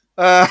 whatever.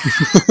 What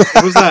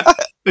was that?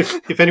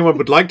 If anyone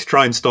would like to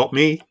try and stop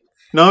me.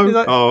 No?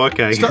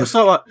 Okay.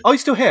 Start you're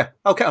still here?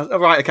 Okay,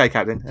 right, okay,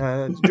 Captain.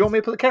 Do you want me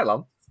to put the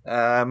kettle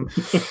on?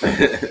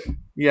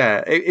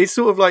 Yeah, it's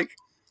sort of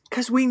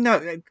because we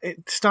know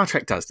Star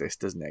Trek does this,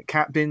 doesn't it?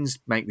 Captains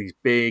make these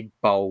big,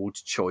 bold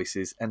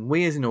choices, and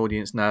we as an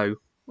audience know,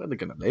 well, they're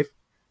going to live.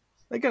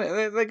 They're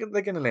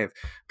going to live.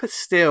 But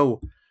still,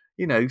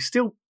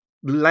 still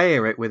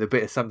layer it with a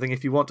bit of something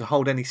if you want to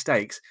hold any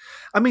stakes.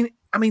 I mean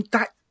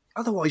that.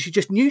 Otherwise, you're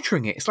just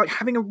neutering it. It's like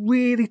having a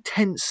really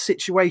tense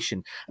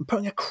situation and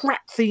putting a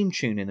crap theme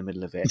tune in the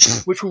middle of it,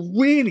 which will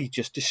really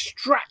just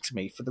distract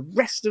me for the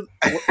rest of...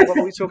 What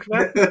were we talking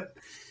about?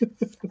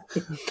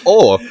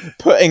 Or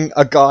putting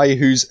a guy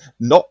who's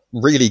not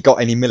really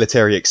got any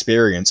military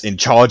experience in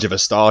charge of a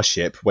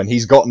starship when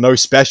he's got no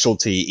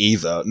specialty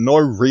either, no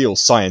real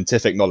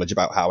scientific knowledge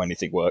about how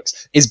anything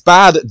works, is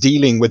bad at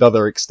dealing with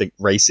other extinct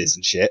races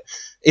and shit,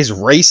 is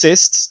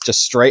racist,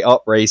 just straight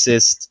up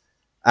racist,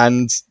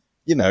 and...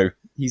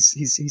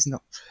 he's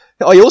not.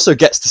 He also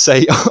gets to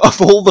say,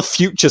 of all the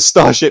future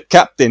Starship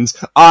captains,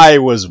 I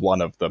was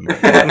one of them.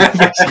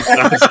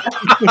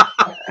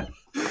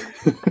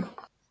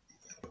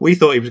 We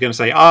thought he was going to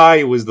say,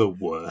 I was the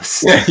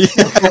worst.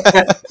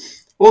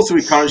 Also,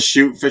 he can't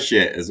shoot for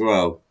shit as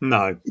well.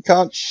 No. He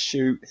can't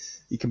shoot.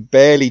 He can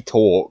barely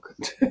talk.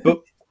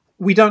 But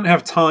we don't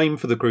have time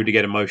for the crew to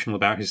get emotional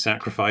about his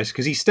sacrifice,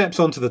 because he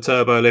steps onto the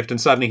turbo lift and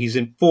suddenly he's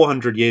in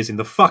 400 years in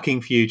the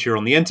fucking future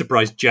on the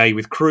Enterprise J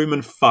with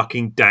crewman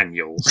fucking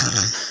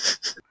Daniels.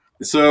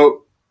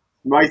 So,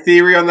 my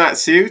theory on that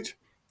suit,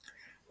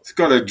 it's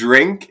got a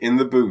drink in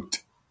the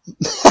boot.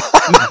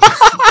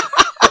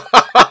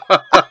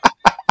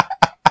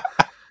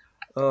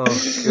 Oh,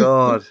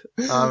 God.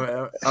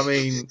 I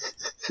mean,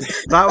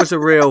 that was a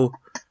real...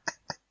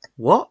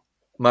 What?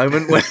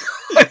 Moment when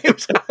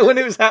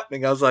it was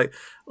happening. I was like,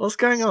 what's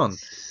going on?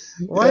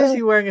 Why is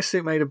he wearing a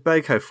suit made of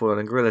bako foil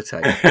and gorilla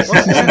tape?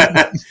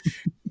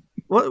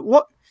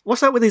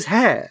 What's up with his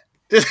hair?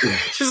 Just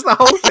the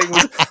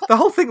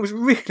whole thing was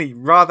really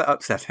rather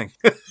upsetting.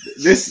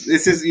 This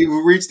is,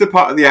 you've reached the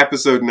part of the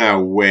episode now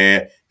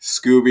where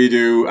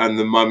Scooby-Doo and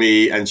the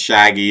Mummy and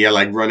Shaggy are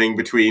like running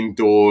between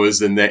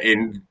doors, and they're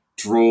in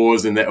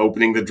drawers, and they're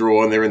opening the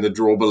drawer, and they're in the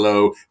drawer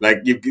below.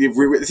 Like,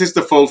 this is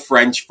the full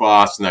French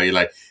farce now. You're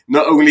like,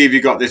 not only have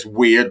you got this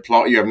weird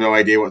plot, you have no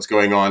idea what's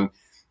going on.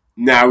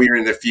 Now you're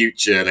in the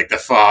future, like the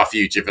far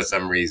future for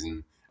some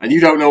reason, and you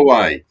don't know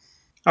why.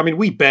 I mean,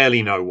 we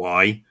barely know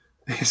why.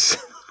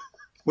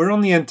 We're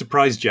on the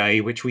Enterprise J,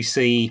 which we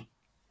see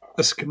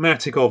a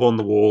schematic of on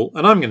the wall,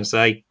 and I'm going to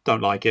say,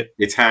 don't like it.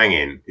 It's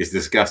hanging. It's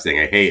disgusting.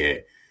 I hate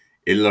it.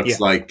 It looks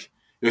like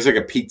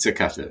a pizza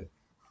cutter.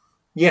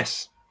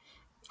 Yes,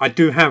 I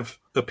do have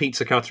a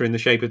pizza cutter in the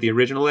shape of the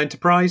original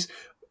Enterprise,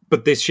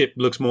 but this ship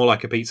looks more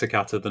like a pizza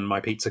cutter than my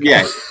pizza cutter.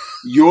 Yeah,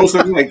 yours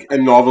looks like a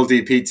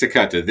novelty pizza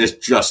cutter. This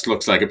just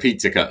looks like a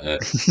pizza cutter.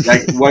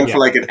 Like one for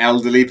like an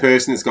elderly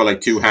person. It's got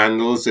like two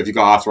handles. So if you've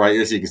got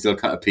arthritis, you can still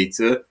cut a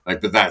pizza.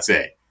 But that's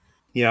it.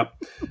 Yeah.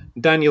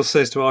 Daniel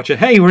says to Archer,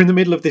 hey, we're in the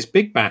middle of this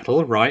big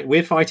battle, right?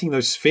 We're fighting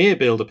those sphere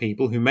builder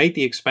people who made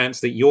the expanse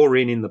that you're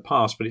in the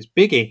past, but it's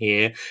bigger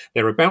here.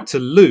 They're about to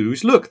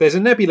lose. Look, there's a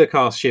Nebula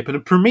class ship and a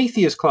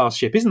Prometheus class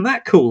ship. Isn't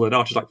that cool? And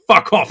Archer's like,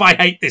 fuck off, I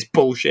hate this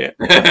bullshit.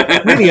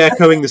 Really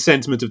echoing the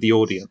sentiment of the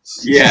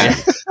audience. Yeah.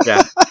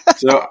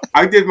 So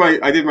I did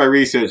my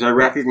research. I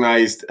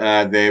recognized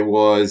there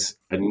was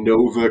a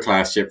Nova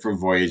class ship from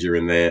Voyager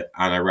in there,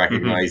 and I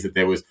recognized that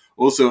there was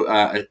also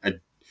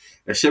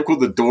a ship called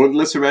the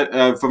Dauntless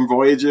from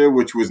Voyager,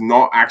 which was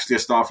not actually a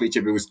Starfleet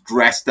ship. It was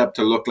dressed up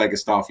to look like a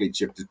Starfleet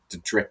ship to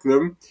trick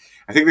them.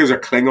 I think there was a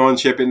Klingon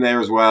ship in there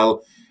as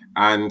well.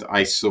 And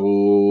I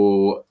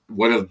saw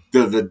one of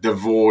the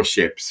Devore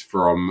ships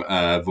from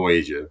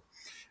Voyager.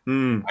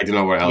 I don't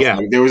know what else. Yeah.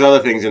 There was other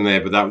things in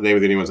there, but they were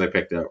the only ones I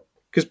picked out.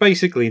 Because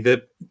basically,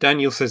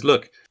 Daniel says,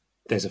 look,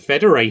 there's a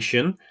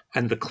Federation,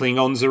 and the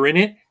Klingons are in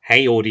it.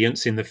 Hey,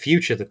 audience, in the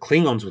future, the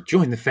Klingons will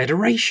join the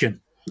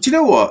Federation. Do you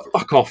know what?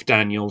 Fuck off,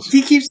 Daniels.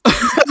 He keeps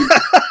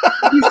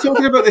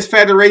talking about this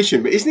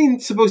Federation, but isn't he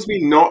supposed to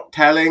be not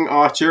telling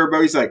Archer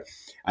about? He's like,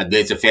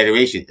 there's a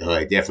Federation. Oh,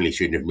 I definitely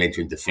shouldn't have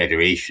mentioned the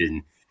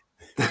Federation.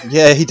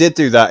 Yeah, he did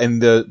do that in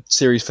the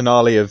series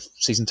finale of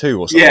season 2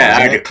 or something.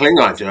 Yeah, the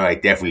Klingons. Oh, I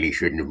definitely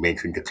shouldn't have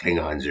mentioned the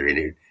Klingons are in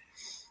it.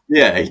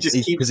 Yeah, he just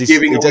keeps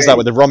giving he does that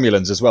with the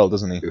Romulans as well,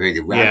 doesn't he? The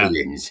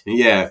Romulans.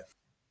 Yeah.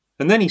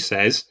 And then he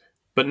says,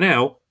 but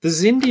now the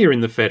Xindi are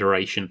in the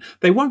Federation.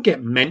 They won't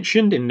get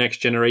mentioned in Next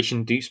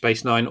Generation, Deep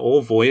Space Nine,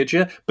 or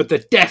Voyager, but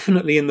they're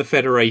definitely in the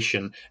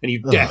Federation, and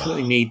you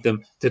definitely need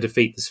them to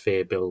defeat the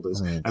Sphere Builders.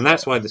 And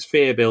that's why the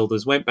Sphere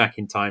Builders went back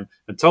in time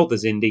and told the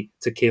Xindi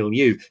to kill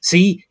you.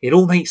 See, it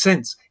all makes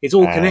sense. It's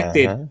all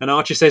connected. And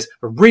Archer says,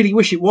 I really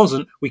wish it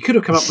wasn't. We could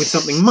have come up with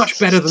something much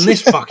better than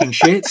this fucking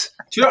shit.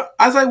 Do you know,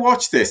 as I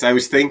watched this, I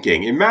was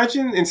thinking,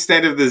 imagine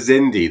instead of the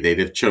Xindi, they'd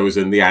have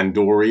chosen the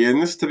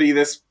Andorians to be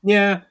this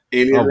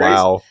alien race.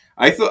 Wow.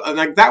 I thought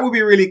like that would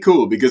be really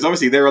cool because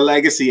obviously they're a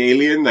legacy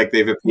alien. Like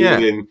they've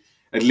appeared in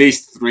at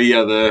least 3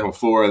 or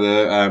 4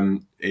 other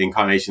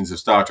incarnations of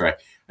Star Trek,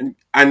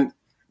 and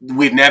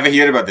we've never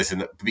heard about this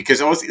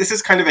because obviously this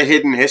is kind of a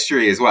hidden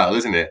history as well,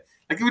 isn't it?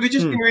 Like it would have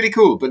just been really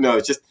cool, but no,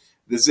 it's just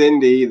the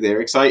Xindi.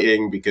 They're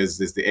exciting because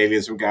there's the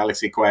aliens from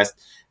Galaxy Quest,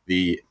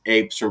 the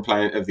apes from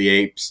Planet of the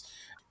Apes,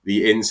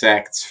 the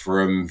insects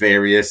from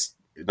various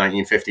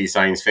 1950s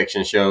science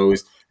fiction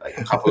shows, like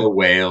a couple of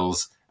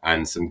whales.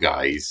 And some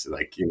guys,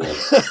 like, you know.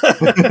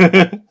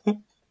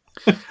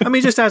 I mean,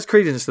 it just adds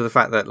credence to the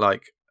fact that,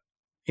 like,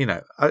 you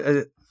know,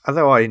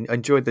 although I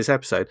enjoyed this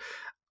episode,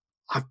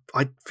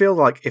 I feel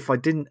like if I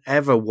didn't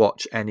ever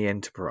watch any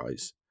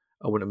Enterprise,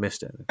 I wouldn't have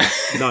missed it.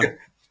 No.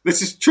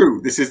 This is true.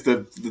 This is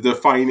the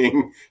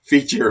defining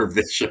feature of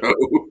this show.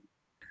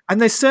 And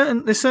there's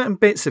certain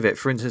bits of it.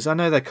 For instance, I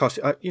know their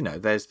costume. You know,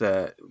 there's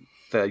the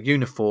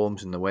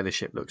uniforms and the way the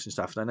ship looks and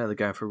stuff. And I know they're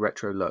going for a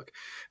retro look.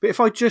 But if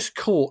I just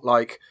caught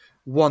like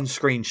one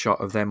screenshot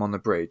of them on the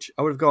bridge,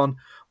 I would have gone,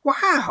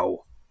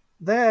 "Wow,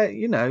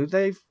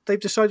 they've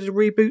decided to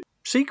reboot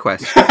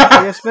Sequest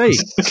DSV."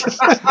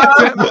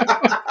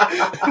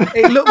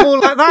 It looked more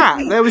like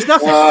that. There was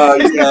nothing.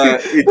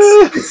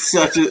 It's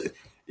such a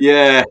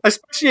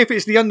Especially if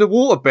it's the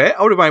underwater bit,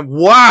 I would have been,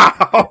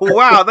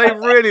 wow, they've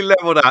really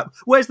leveled up.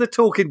 Where's the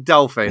talking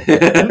dolphin?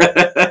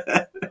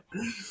 It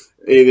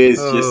is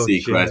just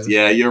Sequest.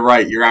 Yeah, you're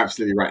right. You're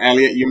absolutely right.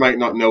 Elliot, you might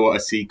not know what a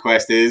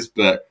Sequest is,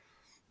 but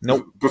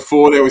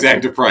before there was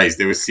Enterprise,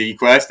 there was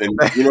Sequest. And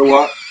you know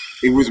what?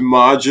 It was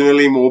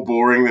marginally more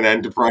boring than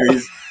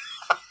Enterprise.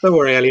 Don't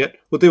worry, Elliot.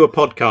 We'll do a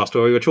podcast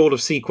where we watch all of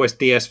Sequest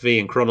DSV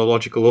in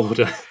chronological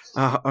order.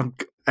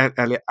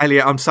 Elliot,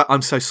 I'm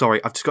so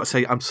sorry. I've just got to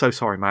say, I'm so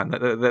sorry, man,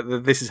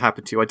 that this has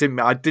happened to you. I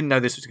didn't know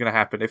this was going to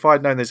happen. If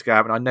I'd known this was going to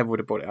happen, I never would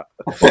have brought it up.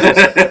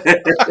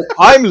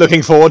 I'm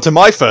looking forward to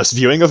my first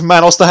viewing of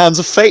Manos: The Hands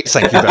of Fate.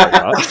 Thank you very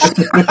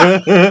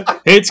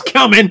much. It's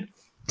coming.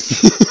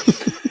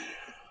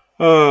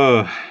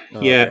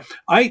 Yeah.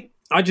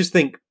 I just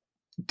think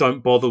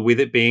don't bother with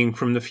it being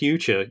from the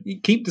future.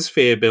 You keep the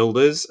Sphere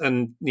Builders,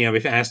 and you know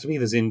if it has to be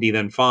the Xindi,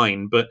 then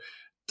fine. But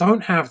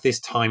don't have this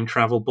time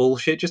travel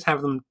bullshit. Just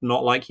have them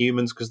not like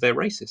humans because they're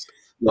racist.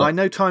 I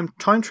know time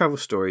travel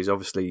stories.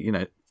 Obviously, you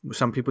know,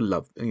 Some people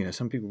love,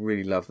 some people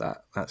really love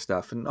that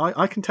stuff, and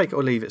I can take it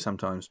or leave it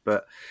sometimes.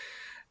 But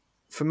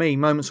for me,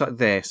 moments like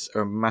this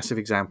are a massive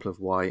example of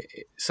why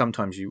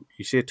sometimes you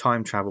see a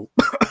time travel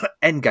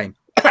endgame,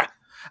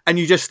 and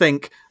you just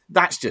think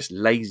that's just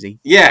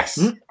lazy. Yes,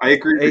 I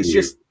agree with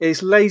you.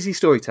 It's lazy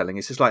storytelling.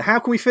 It's just like, how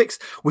can we fix?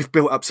 We've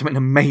built up something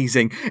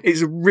amazing.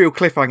 It's a real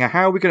cliffhanger.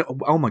 How are we going to?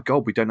 Oh my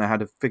god, we don't know how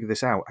to figure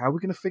this out. How are we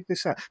going to figure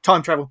this out?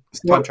 Time travel.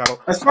 Time travel.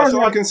 As far as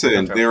I'm Time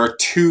concerned, travel. there are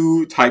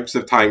two types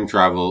of time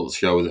travel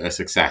shows that are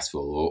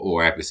successful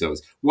or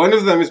episodes. One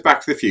of them is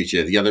Back to the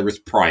Future. The other is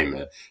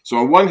Primer. So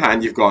on one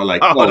hand, you've got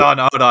like, Hold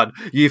on.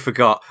 You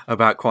forgot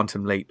about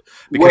Quantum Leap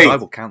because wait, I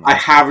will count I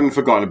that. haven't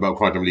forgotten about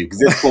Quantum Leap because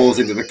this falls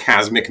into the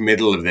cosmic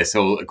middle of this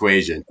whole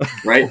equation,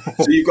 right?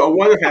 So you've got on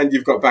one hand,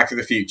 you've got Back to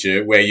the Future,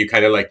 where you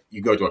kind of like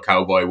you go to a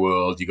cowboy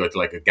world, you go to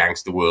like a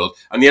gangster world.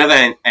 On the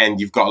other end,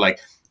 you've got like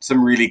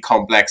some really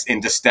complex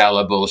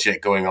interstellar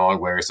bullshit going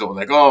on, where it's sort of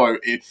like,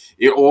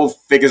 it all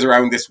figures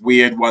around this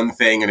weird one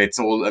thing, and it's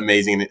all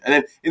amazing. And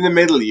then in the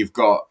middle, you've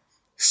got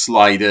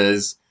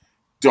Sliders,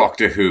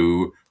 Doctor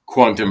Who,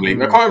 Quantum Leap.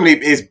 Now, Quantum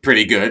Leap is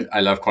pretty good.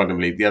 I love Quantum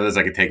Leap. The others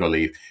I could take or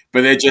leave,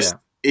 but they're just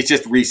it's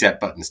just reset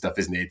button stuff,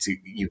 isn't it?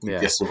 You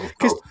can just sort of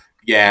go,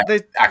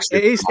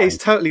 actually, it's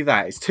totally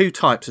that. It's two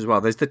types as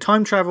well. There's the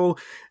time travel.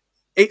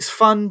 It's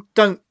fun.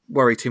 Don't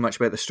worry too much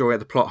about the story or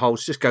the plot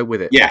holes. Just go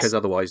with it, because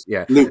otherwise,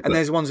 Looper. And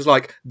there's ones that's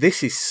like,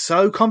 this is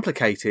so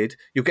complicated,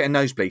 you'll get a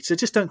nosebleed. So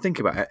just don't think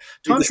about it.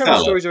 Time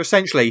travel stories are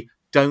essentially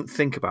don't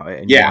think about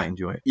it, and you might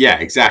enjoy it. Yeah,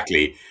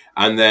 exactly.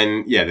 And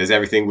then there's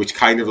everything which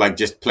kind of like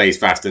just plays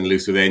fast and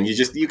loose within.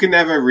 You can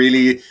never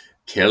really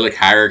kill a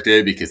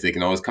character because they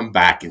can always come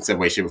back in some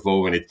way, shape, or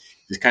form. And it's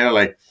just kind of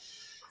like,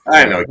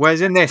 I don't know.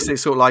 Whereas in this,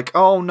 it's sort of like,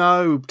 oh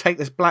no, take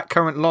this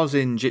blackcurrant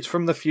lozenge. It's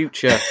from the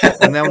future,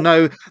 and they'll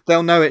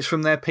know it's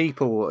from their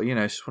people.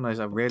 It's one of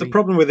those really. The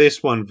problem with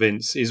this one,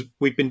 Vince, is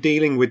we've been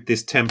dealing with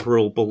this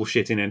temporal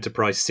bullshit in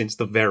Enterprise since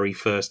the very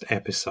first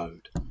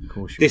episode. Of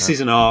course, this is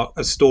a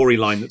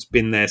storyline that's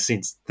been there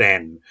since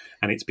then,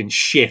 and it's been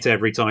shit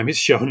every time it's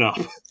shown up.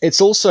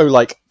 It's also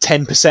like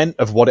 10%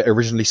 of what it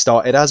originally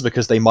started as,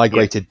 because they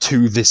migrated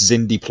to this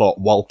Xindi plot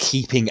while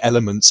keeping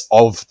elements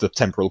of the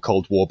temporal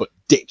Cold War, but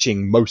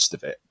ditching most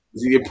of it.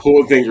 The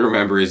important thing to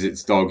remember is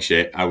it's dog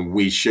shit, and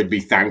we should be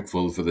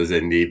thankful for the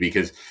Xindi,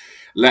 because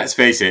let's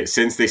face it,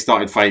 since they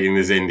started fighting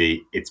the Xindi,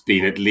 it's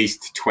been at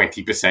least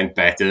 20%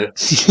 better.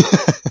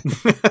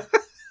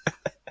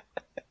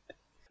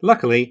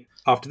 Luckily,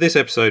 after this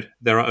episode,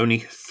 there are only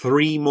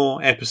 3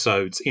 more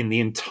episodes in the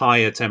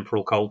entire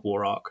temporal Cold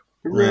War arc.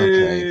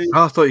 Okay.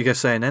 Oh, I thought you were going to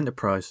say an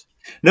Enterprise.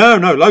 No,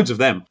 loads of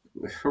them.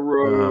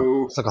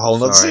 Hurrah. It's like a whole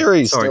nother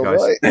series. Sorry, still,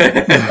 guys.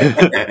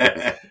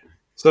 right?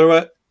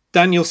 So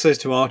Daniel says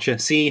to Archer,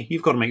 see,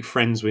 you've got to make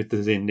friends with the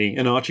Xindi.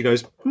 And Archer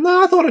goes,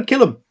 no, I thought I'd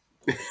kill him.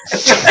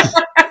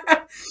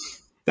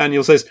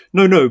 Daniel says,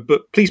 no,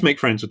 but please make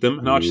friends with them.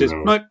 And Archer says,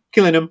 no,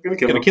 killing them. Going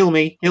to kill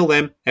me, kill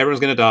them.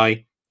 Everyone's going to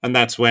die. And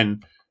that's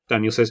when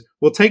Daniel says,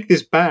 we'll take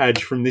this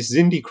badge from this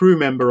Xindi crew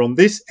member on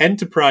this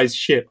Enterprise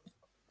ship.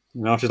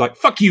 And Archer's like,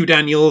 fuck you,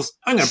 Daniels.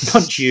 I'm going to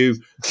punch you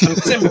and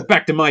send me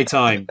back to my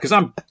time because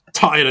I'm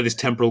tired of this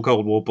temporal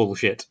Cold War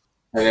bullshit.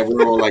 And then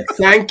we're all like,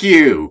 thank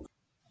you.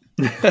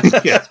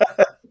 Yeah.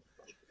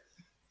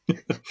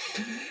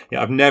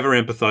 I've never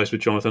empathized with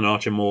Jonathan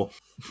Archer more.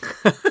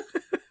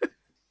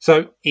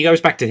 So he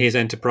goes back to his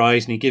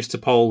Enterprise and he gives to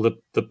Pol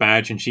the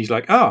badge, and she's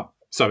like,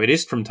 so it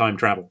is from time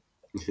travel.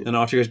 And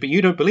Archer goes, but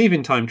you don't believe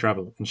in time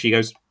travel. And she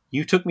goes,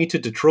 you took me to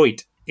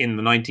Detroit in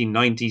the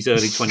 1990s,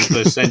 early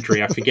 21st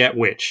century. I forget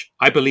which.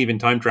 I believe in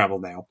time travel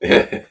now.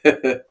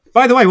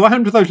 By the way, what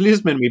happened to those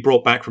lizard men we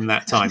brought back from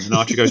that time? And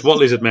Archer goes, what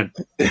lizard men?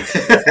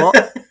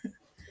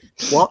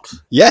 What?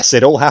 Yes,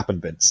 it all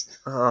happened, Vince.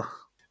 I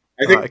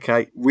think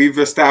okay. We've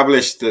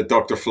established that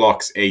Dr.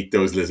 Phlox ate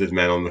those lizard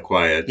men on the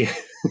quiet.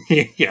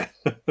 Yeah.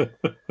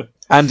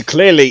 And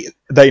clearly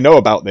they know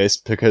about this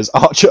because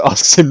Archer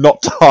asks him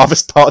not to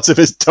harvest parts of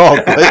his dog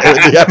later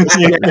in the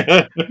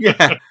episode.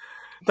 Yeah.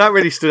 That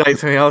really stood out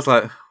to me. I was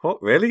like, what,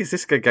 really? Is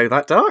this going to go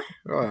that dark?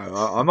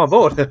 I'm on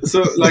board.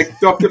 So, like,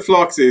 Dr.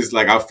 Phlox is,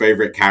 like, our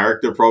favourite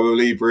character,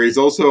 probably, but he's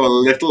also a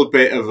little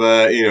bit of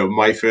a,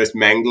 my first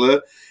mangler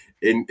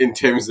in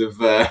terms of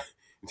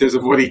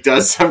what he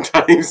does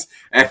sometimes,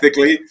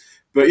 ethically.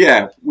 But,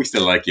 yeah, we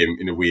still like him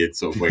in a weird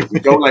sort of way. We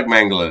don't like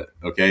Mangler,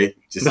 okay?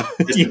 Just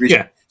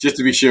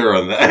to be sure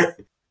on that.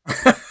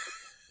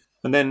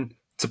 And then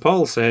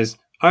T'Pol says,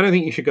 I don't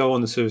think you should go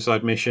on the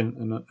suicide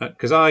mission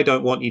because I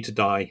don't want you to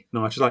die.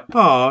 No, she's like,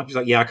 she's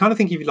like, yeah, I kind of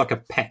think of you like a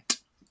pet.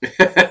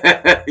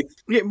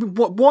 Yeah,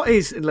 what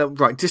is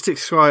right? Just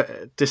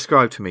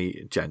describe to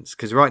me, gents,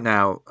 because right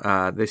now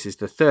this is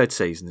the 3rd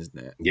season, isn't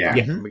it? Yeah.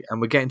 And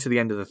we're getting to the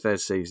end of the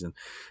 3rd season.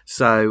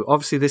 So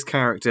obviously, this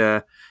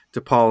character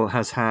T'Pol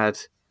has had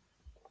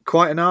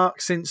quite an arc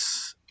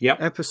since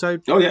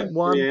episode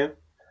 1. Yeah.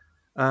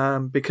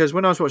 Because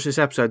when I was watching this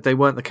episode, they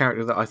weren't the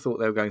character that I thought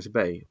they were going to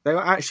be. They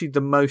were actually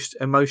the most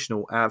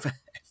emotional out of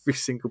every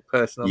single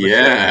person on the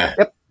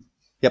show.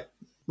 Yep.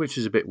 Which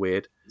is a bit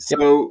weird.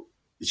 So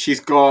she's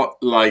got,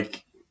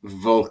 like,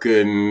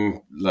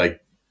 Vulcan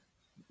like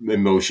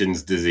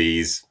emotions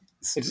disease.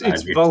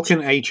 It's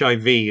Vulcan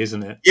HIV,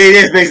 isn't it? Yeah, it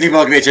is basically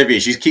Vulcan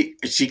HIV.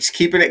 She's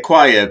keeping it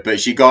quiet, but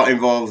she got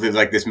involved with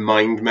like this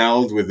mind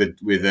meld with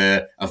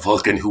a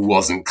Vulcan who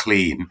wasn't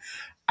clean,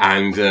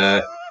 and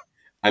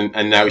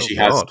now she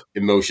has God.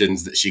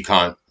 emotions that she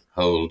can't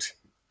hold.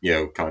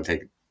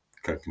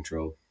 Can't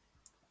control.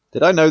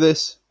 Did I know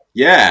this?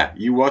 Yeah,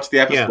 you watched the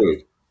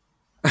episode.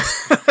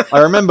 I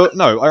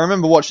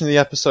remember watching the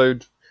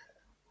episode.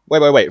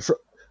 Wait.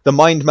 The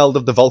mind meld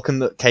of the Vulcan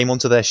that came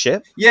onto their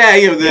ship? Yeah,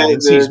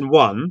 In season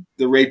 1.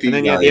 The rapey And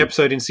then you guy. had the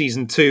episode in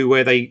season 2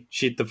 where the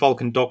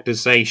Vulcan doctors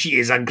say, she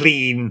is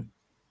unclean.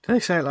 Did they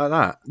say it like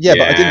that? Yeah,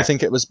 but I Yeah. didn't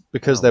think it was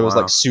because Oh, there was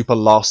wow. like super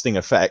lasting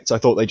effects. I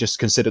thought they just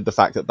considered the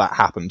fact that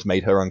happened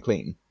made her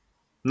unclean.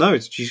 No,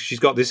 she's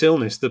got this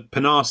illness, the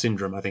Pinar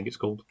syndrome, I think it's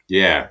called.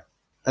 Yeah.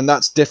 And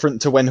that's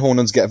different to when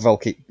Vulcans get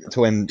horny.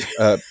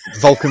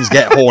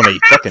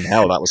 Fucking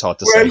hell, that was hard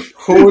to When say.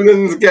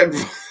 Hornans get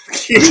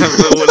Let's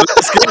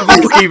get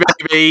Volky,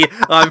 baby.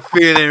 I'm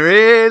feeling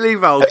really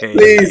Volky.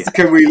 Please,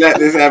 can we let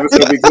this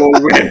episode be called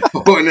When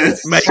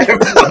Horners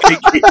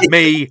Make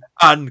me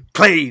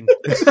unclean.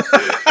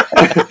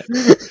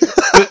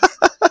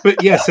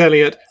 But yes,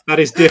 Elliot, that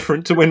is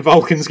different to when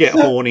Vulcans get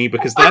horny,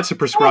 because that's a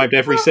prescribed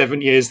every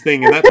 7 years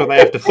thing, and that's where they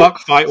have to fuck,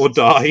 fight, or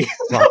die.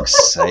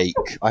 Fuck's sake.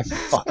 I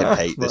fucking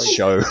hate this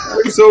show.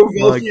 I'm so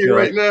My Vulky God.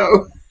 right now.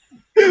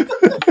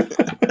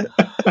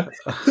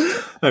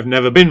 I've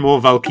never been more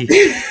Vulky.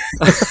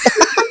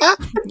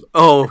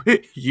 Oh,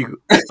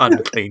 you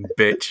unclean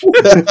bitch.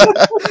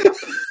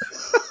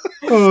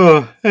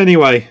 Oh,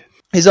 anyway,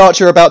 Is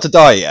Archer about to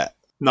die yet?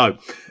 no.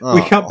 Oh.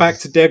 We cut back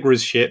to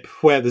Degra's ship,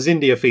 where the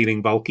Zindia are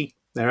feeling bulky.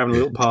 They're having a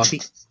little party.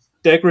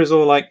 Degra's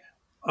all like,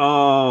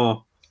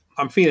 oh,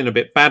 I'm feeling a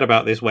bit bad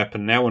about this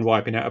weapon now and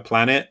wiping out a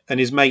planet. And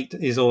his mate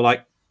is all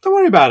like, don't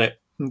worry about it.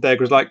 And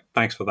Degra's like,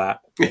 thanks for that.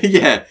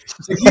 Yeah.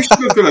 It's like, you should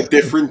have done a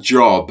different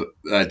job,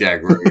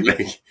 Degra.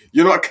 Like,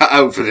 you're not cut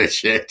out for this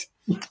shit.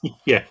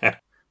 Yeah.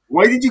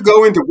 Why did you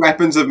go into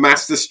weapons of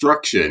mass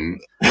destruction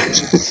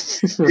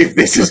if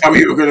this is how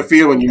you were going to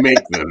feel when you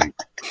make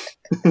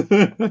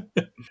them?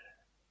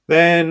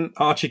 Then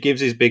Archer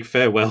gives his big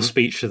farewell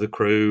speech to the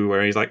crew,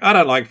 where he's like, I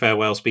don't like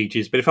farewell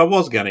speeches, but if I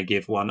was going to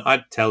give one,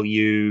 I'd tell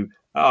you,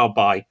 oh,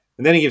 bye.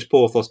 And then he gives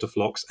Porthos to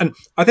Phlox. And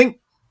I think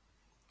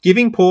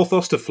giving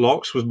Porthos to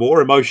Phlox was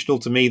more emotional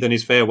to me than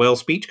his farewell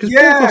speech, because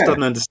Yeah. Porthos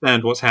doesn't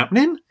understand what's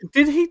happening.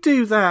 Did he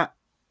do that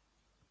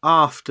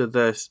after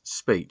the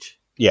speech?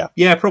 Yeah,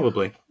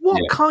 probably. What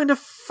Yeah. kind of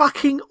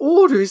fucking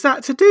order is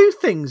that to do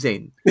things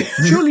in?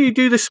 Surely you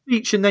do the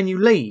speech and then you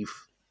leave.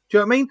 Do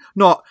you know what I mean?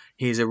 Not,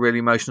 here's a really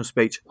emotional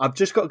speech. I've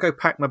just got to go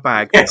pack my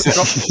bag. Yes.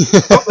 Drop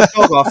the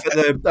dog off at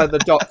the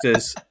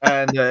doctor's.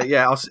 And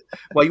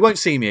well, you won't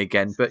see me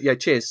again, but yeah,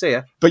 cheers. See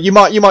ya. But you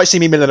might see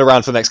me milling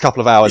around for the next couple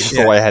of hours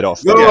before I head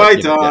off. No, Yeah, I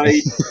you know, yeah.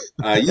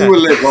 died. You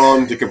will live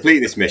on to complete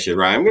this mission,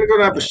 right? I'm going to go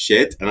and have a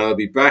shit, and I'll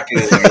be back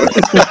in an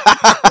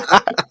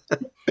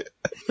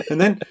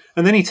hour.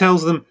 And then he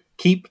tells them,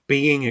 keep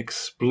being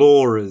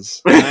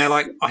explorers. And they're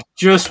like, I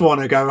just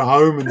want to go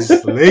home and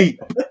sleep.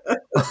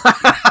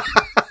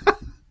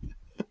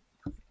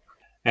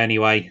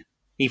 Anyway,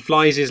 he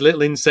flies his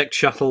little insect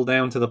shuttle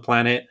down to the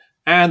planet,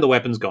 and the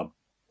weapon's gone.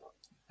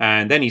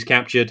 And then he's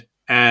captured,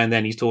 and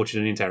then he's tortured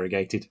and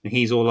interrogated. And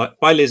he's all like,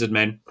 by lizard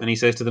men. And he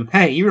says to them,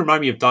 hey, you remind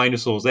me of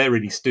dinosaurs. They're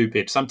really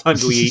stupid.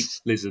 Sometimes we eat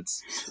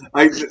lizards.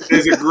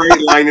 There's a great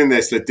line in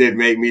this that did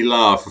make me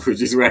laugh, which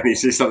is when he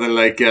says something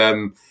like,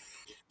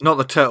 Not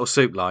the turtle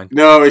soup line.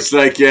 no, it's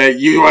like,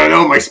 you want to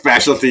know my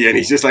specialty, and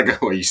he's just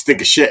like, oh, you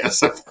stink of shit or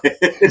something.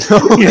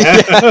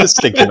 Yeah.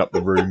 Stinking up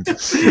the room.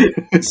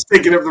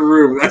 Stinking up the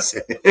room, that's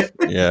it.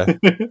 Yeah.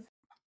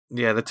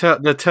 Yeah, the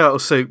turtle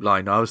soup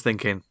line. I was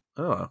thinking,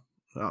 go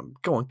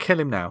on, kill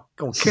him now.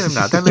 Go on, kill him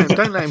now. Don't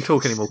let him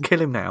talk anymore.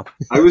 Kill him now.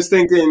 I was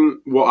thinking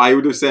what I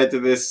would have said to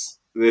this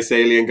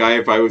alien guy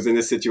if I was in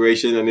this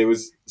situation, and it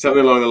was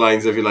something along the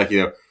lines of,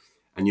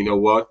 and you know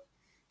what?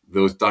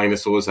 Those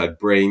dinosaurs had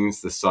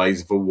brains the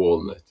size of a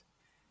walnut,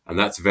 and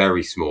that's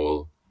very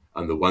small.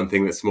 And the one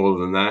thing that's smaller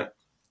than that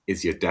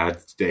is your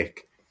dad's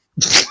dick.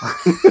 Because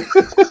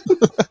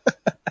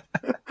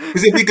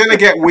if you're gonna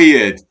get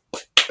weird,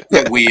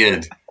 get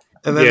weird.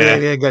 And then Yeah. the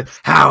alien goes,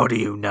 how do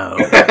you know?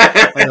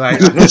 Anyway,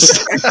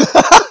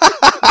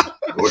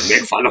 Would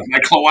make fun of my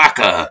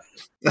cloaca.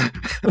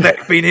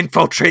 they've been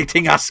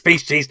infiltrating our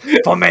species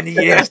for many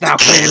years now,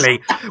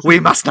 clearly. We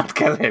must not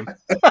kill him.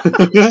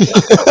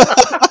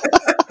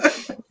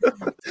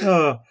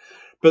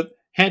 But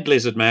Head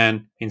Lizard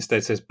Man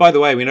instead says, by the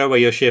way, we know where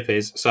your ship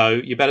is, so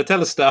you better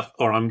tell us stuff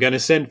or I'm going to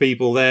send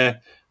people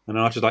there. And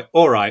Archer's like,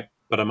 all right,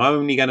 but I'm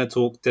only going to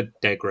talk to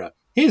Degra.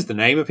 Here's the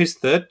name of his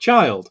third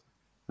child.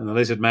 And the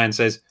Lizard Man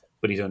says,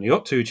 but he's only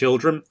got 2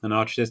 children. And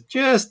Archer says,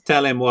 just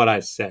tell him what I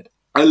said.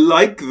 I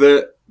like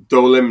that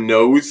Dolim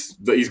knows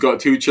that he's got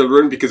 2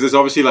 children, because there's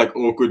obviously like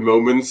awkward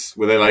moments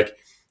where they're like,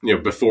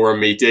 before a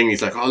meeting,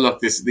 he's like, oh, look,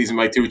 these are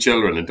my 2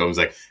 children. And Dom's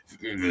like,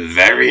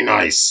 very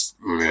nice.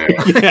 Yeah.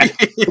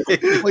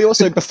 Well, he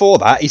also, before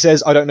that, he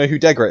says, I don't know who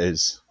Degra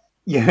is.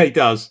 Yeah, he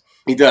does.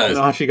 He does. And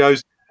Archie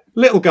goes,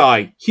 little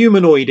guy,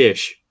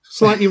 humanoid-ish,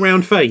 slightly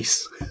round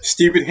face.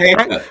 Stupid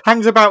haircut.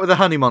 Hangs about with a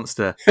honey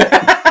monster.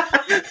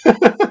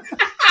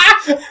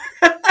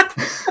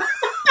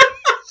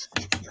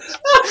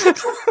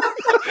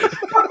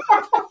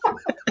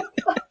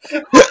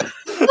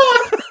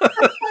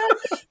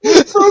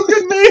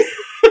 Broken me.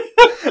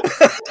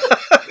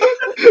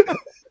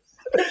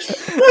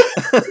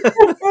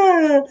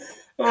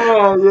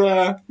 Oh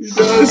yeah, he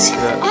does.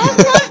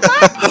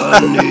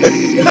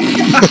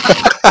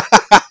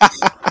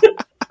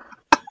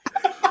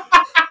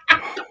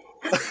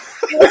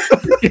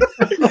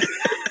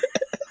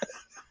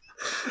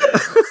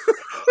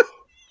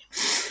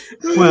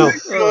 Well,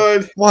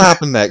 God. What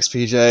happened next,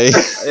 PJ?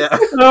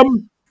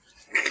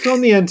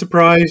 on the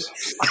Enterprise,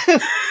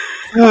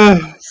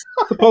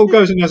 the pole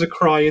goes and has a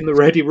cry in the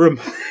ready room.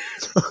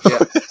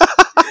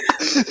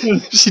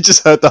 She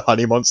just heard the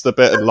honey monster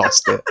bit and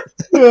lost it.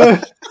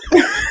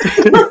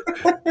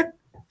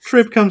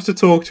 Trip comes to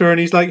talk to her and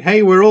he's like,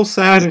 hey, we're all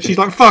sad. And she's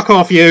like, fuck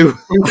off, you.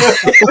 Do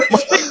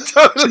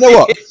you know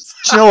what?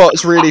 Do you know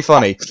what's really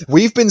funny?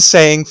 We've been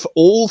saying for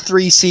all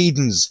 3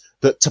 seasons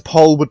that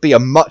T'Pol would be a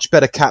much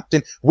better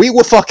captain. We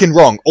were fucking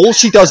wrong. All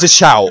she does is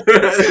shout.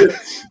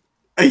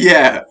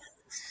 Yeah.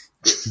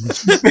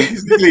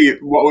 Basically,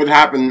 what would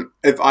happen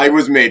if I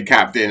was made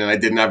captain and I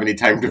didn't have any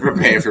time to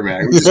prepare for me?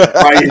 I would just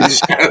cry and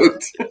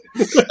shout.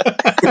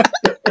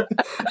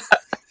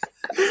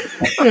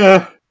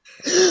 Yeah.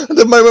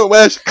 The moment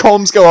where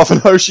comms go off and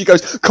Hoshi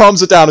goes,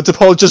 comms are down, and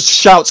T'Pol just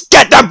shouts,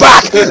 get them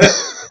back!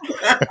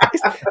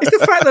 It's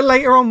the fact that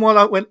later on,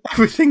 when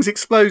everything's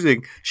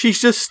exploding,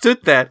 she's just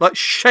stood there, like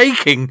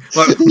shaking,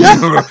 like,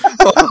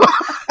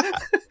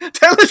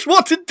 tell us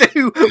what to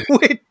do.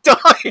 We're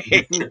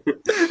dying.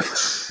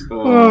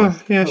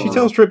 Yeah, she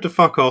tells Trip to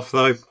fuck off,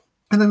 though.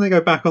 And then they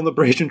go back on the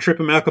bridge, and Trip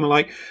and Malcolm are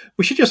like,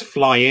 we should just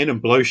fly in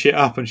and blow shit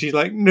up. And she's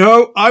like,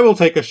 no, I will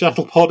take a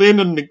shuttle pod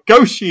in and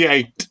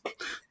negotiate.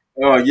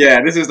 Oh yeah,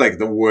 this is like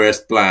the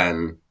worst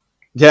plan.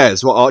 Yeah,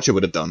 it's what Archer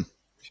would have done.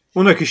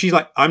 Well, no, because she's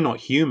like, I'm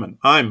not human.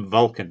 I'm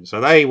Vulcan, so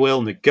they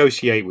will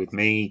negotiate with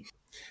me.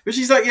 But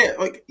she's like, yeah,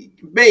 like,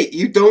 mate,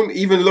 you don't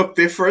even look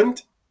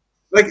different.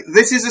 Like,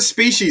 this is a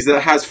species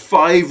that has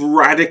 5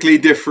 radically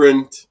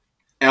different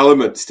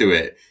elements to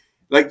it.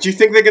 Like, do you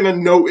think they're going to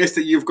notice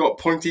that you've got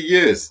pointy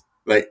ears?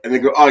 Like, and they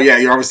go, oh yeah,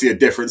 you're obviously a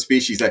different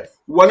species. Like,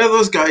 one of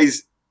those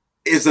guys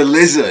is a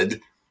lizard.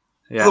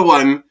 The other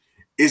one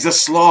is a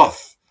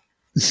sloth.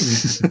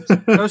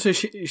 Also,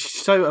 she's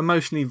so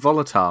emotionally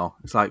volatile.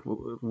 It's like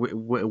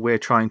we're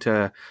trying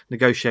to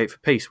negotiate for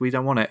peace. We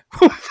don't want it.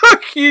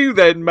 Fuck you,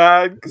 then,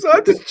 man. Because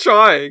I'm just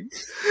trying.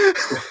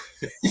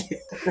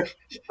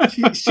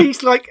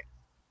 She's like,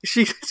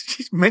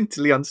 she's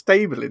mentally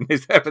unstable in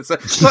this episode.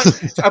 Like,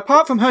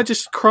 apart from her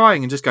just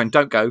crying and just going,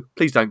 "Don't go,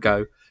 please, don't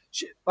go."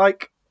 I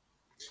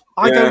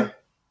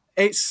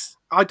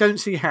don't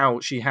see how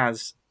she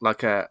has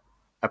like a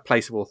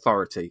place of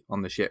authority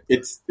on the ship.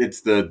 It's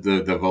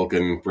the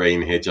Vulcan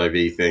brain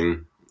HIV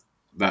thing.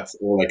 That's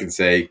all I can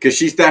say. Because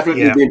she's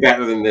definitely been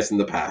better than this in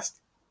the past.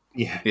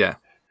 Yeah.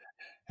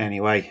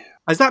 Anyway.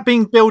 Has that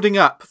been building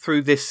up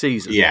through this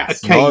season?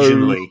 Yes.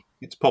 Occasionally. No.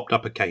 It's popped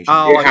up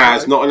occasionally. Oh, It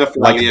has. Not enough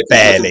Like to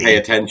barely. pay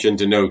attention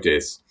to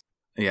notice.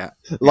 Yeah.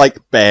 Like,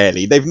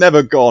 barely. They've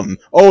never gone,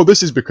 oh,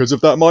 this is because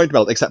of that mind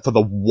melt, except for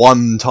the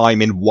one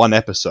time in one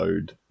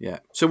episode. Yeah.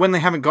 So when they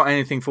haven't got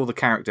anything for the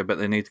character, but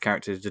they need the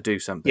character to do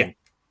something.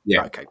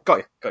 Yeah. Okay,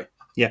 got you.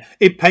 Yeah,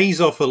 it pays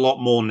off a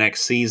lot more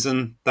next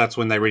season. That's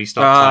when they really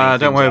start tying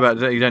Don't things worry up.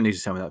 about it. You don't need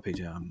to tell me that,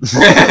 PJ.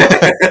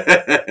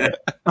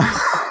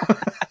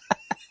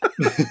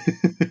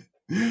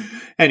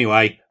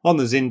 Anyway, on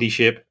the Zindi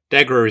ship,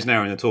 Degra is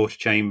now in the torture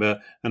chamber,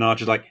 and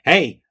Archer's like,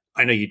 hey,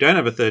 I know you don't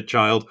have a third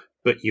child,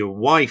 but your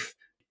wife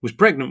was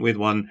pregnant with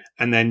one,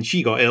 and then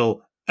she got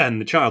ill,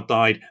 and the child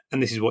died,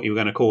 and this is what you were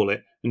going to call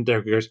it. And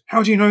Degra goes,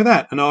 how do you know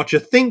that? And Archer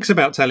thinks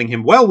about telling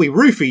him, well, we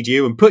roofied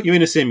you and put you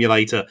in a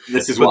simulator.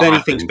 This is but what then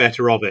happened. he thinks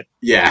better of it.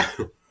 Yeah.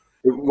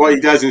 What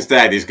he does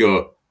instead is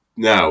go,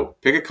 no,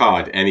 pick a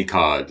card, any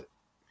card.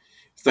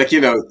 It's like,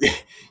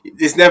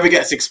 this never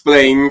gets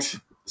explained.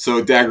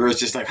 So Dagger is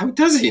just like, how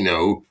does he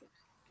know?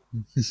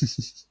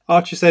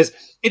 Archer says,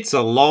 it's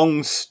a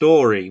long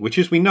story, which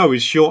as we know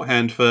is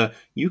shorthand for,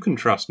 you can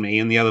trust me,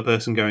 and the other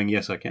person going,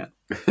 yes, I can.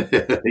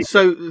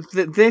 So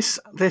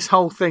this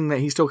whole thing that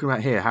he's talking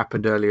about here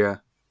happened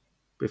earlier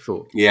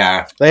before.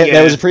 Yeah.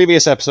 There was a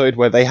previous episode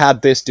where they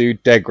had this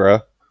dude,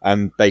 Degra,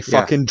 and they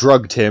fucking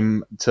drugged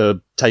him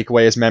to take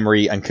away his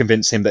memory and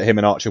convince him that him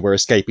and Archer were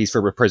escapees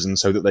from a prison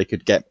so that they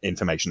could get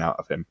information out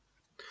of him.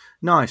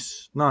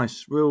 Nice.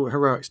 Real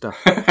heroic stuff.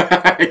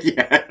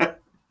 Yeah.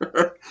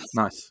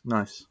 Nice.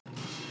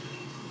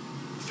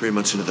 3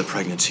 months into the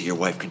pregnancy, your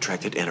wife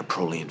contracted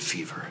anaprolean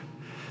fever.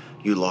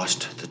 You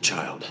lost the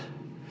child.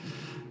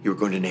 You were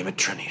going to name it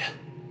Trinia.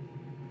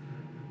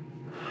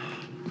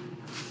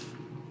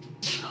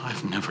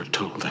 I've never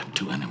told that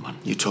to anyone.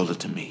 You told it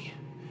to me.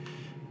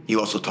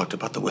 You also talked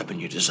about the weapon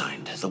you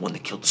designed, the one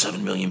that killed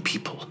 7 million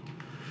people.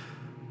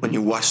 When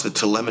you watched the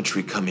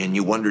telemetry come in,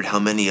 you wondered how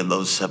many of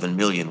those 7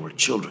 million were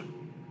children.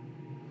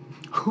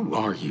 Who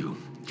are you?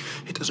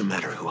 It doesn't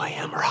matter who I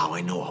am or how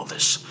I know all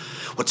this.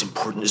 What's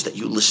important is that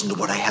you listen to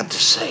what I have to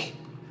say.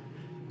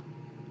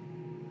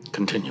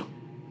 Continue.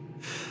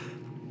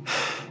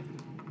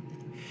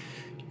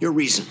 Your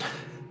reason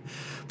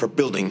for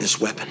building this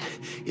weapon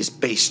is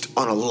based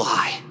on a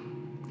lie.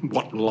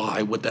 What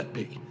lie would that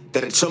be?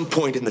 That at some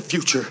point in the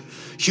future,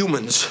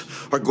 humans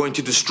are going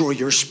to destroy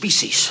your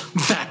species.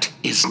 That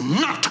is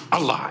not a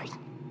lie.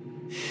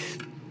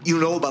 You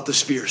know about the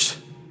spheres.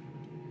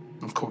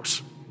 Of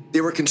course.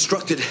 They were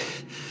constructed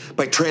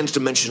by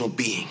transdimensional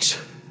beings.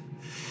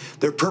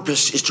 Their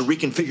purpose is to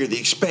reconfigure the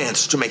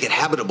expanse to make it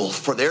habitable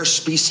for their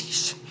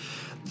species.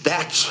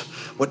 That's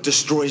what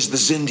destroys the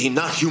Zindi,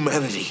 not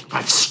humanity.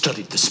 I've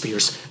studied the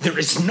spheres. There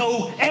is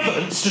no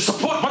evidence to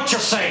support what you're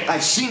saying.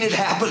 I've seen it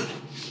happen.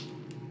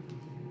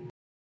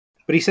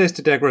 But he says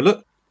to Degra,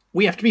 look,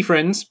 we have to be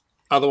friends,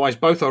 otherwise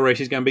both our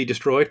races are going to be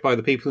destroyed by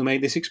the people who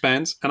made this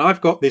expanse, and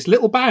I've got this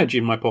little badge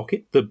in my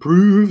pocket that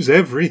proves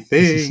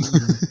everything.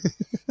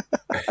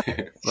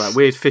 Right,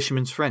 weird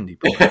fisherman's friend. He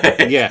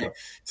bought. Yeah.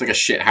 It's like a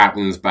shit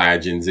happens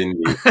badge in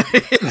Zindi.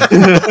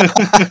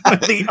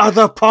 The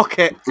other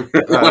pocket.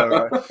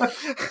 Right.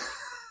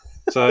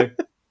 So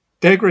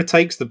Degra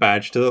takes the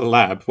badge to the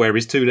lab where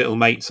his two little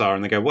mates are,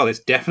 and they go, well, it's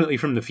definitely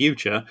from the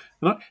future.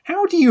 And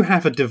how do you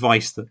have a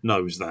device that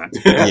knows that?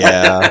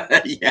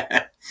 Yeah.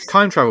 Yeah.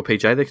 Time travel,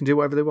 PJ. They can do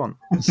whatever they want.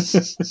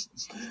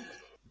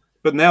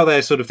 But now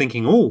they're sort of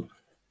thinking, oh,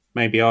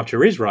 maybe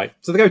Archer is right.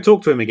 So they go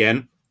talk to him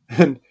again,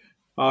 and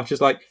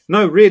Archer's like,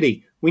 no,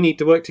 really, we need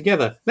to work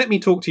together. Let me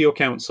talk to your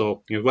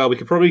council. He goes, well, we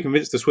could probably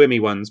convince the swimmy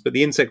ones, but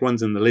the insect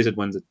ones and the lizard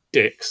ones are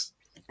dicks.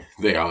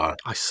 They are.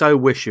 I so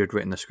wish you had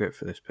written a script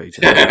for this, PJ.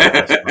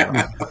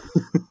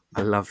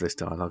 I love this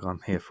dialogue.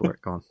 I'm here for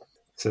it. Go on.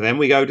 So then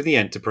we go to the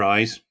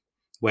Enterprise,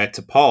 where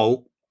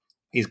T'Pol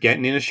is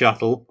getting in a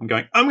shuttle and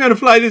going, I'm going to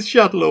fly this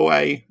shuttle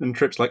away. And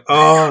Trip's like,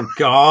 oh,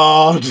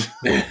 God.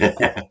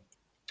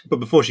 But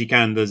before she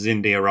can, the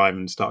Zindi arrive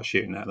and start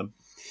shooting at them.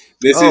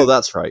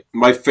 That's right.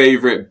 My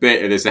favourite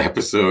bit of this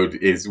episode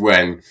is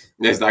when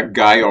there's that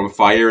guy on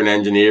fire in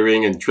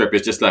engineering and Trip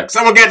is just like,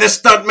 someone get this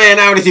stunt man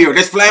out of here.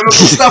 There's flammable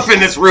stuff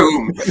in this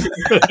room.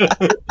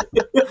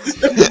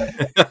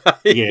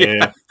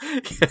 Yeah.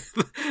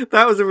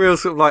 That was a real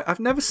sort of like, I've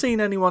never seen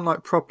anyone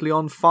like properly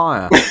on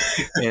fire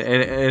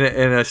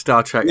in a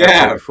Star Trek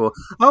episode before.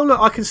 Oh,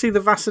 look, I can see the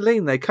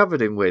Vaseline they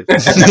covered him with.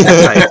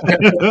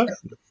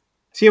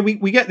 So yeah,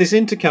 we get this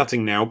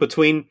intercutting now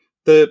between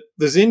the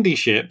Zindi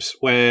ships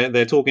where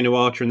they're talking to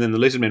Archer and then the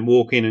lizardmen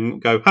walk in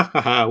and go, ha ha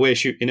ha, we're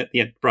shooting at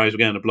the Enterprise, we're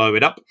going to blow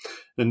it up.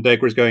 And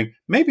Degra's going,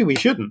 maybe we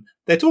shouldn't.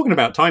 They're talking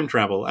about time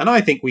travel, and I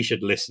think we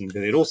should listen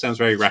because it all sounds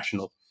very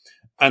rational.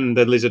 And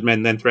the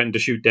lizardmen then threaten to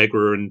shoot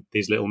Degra and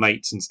his little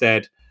mates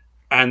instead.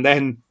 And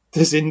then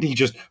the Zindi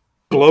just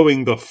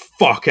blowing the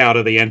fuck out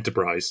of the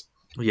Enterprise.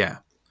 Yeah.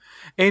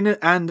 In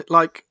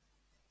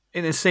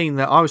a scene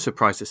that I was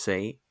surprised to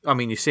see, I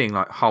mean, you're seeing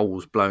like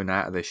holes blown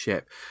out of this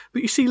ship,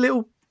 but you see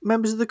little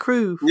members of the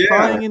crew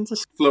flying into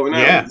floating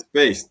out in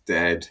space,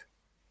 dead.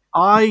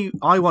 I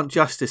want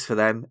justice for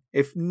them.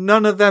 If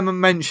none of them are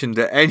mentioned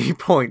at any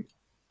point,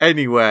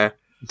 anywhere,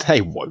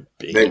 They won't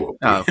be. They will.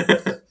 Oh.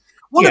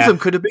 One of them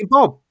could have been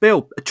Bob,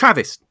 Bill,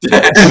 Travis.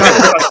 No,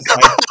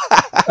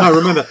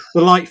 remember,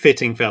 the light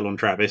fitting fell on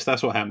Travis.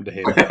 That's what happened to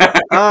him.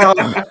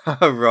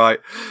 Oh, right.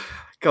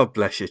 God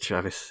bless you,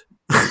 Travis.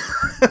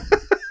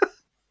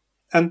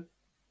 And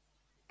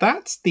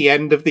that's the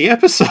end of the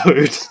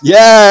episode.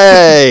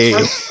 Yay!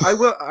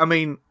 I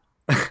mean,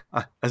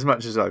 as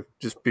much as I've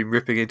just been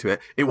ripping into it,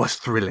 it was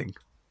thrilling.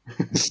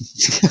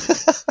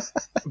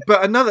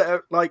 But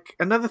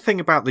another thing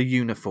about the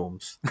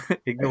uniforms,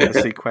 ignore the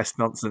Sequest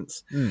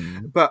nonsense.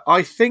 But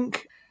I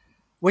think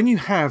when you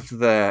have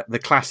the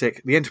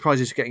classic, the Enterprise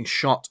is getting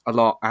shot a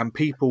lot, and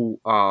people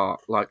are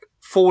like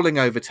falling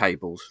over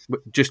tables,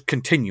 just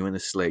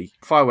continuously.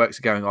 Fireworks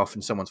are going off,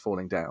 and someone's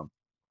falling down.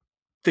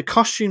 The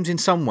costumes, in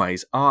some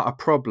ways, are a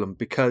problem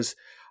because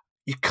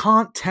you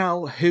can't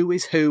tell who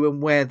is who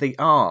and where they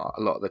are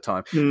a lot of the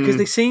time. Because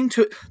they seem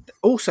to...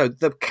 Also,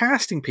 the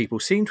casting people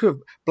seem to have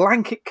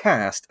blanket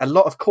cast a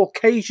lot of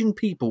Caucasian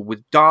people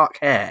with dark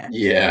hair.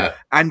 Yeah.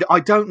 And I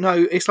don't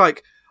know... It's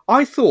like,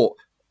 I thought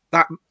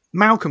that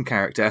Malcolm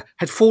character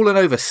had fallen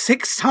over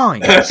 6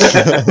 times.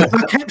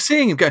 I kept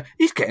seeing him go,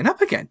 he's getting up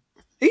again.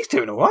 He's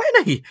doing all right,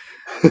 isn't he?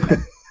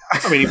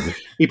 I mean,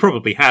 he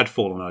probably had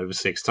fallen over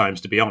 6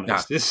 times, to be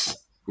honest.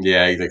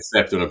 Yeah, he's like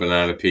stepped on a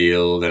banana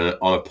peel, then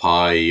on a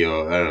pie,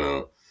 or I don't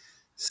know.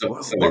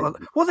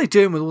 What are they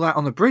doing with all that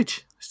on the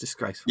bridge? It's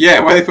disgraceful.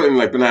 Yeah, why are they putting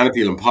like banana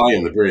peel and pie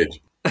on the bridge?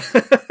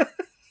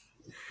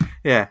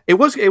 Yeah, it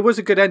was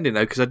a good ending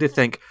though, because I did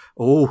think,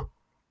 oh,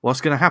 what's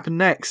going to happen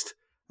next?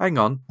 Hang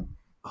on.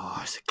 Oh,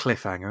 it's a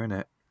cliffhanger, isn't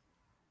it?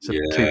 It's a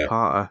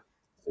 2-parter.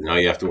 Now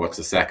you have to watch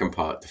the second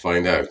part to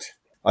find out.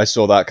 I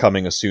saw that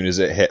coming as soon as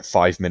it hit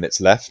 5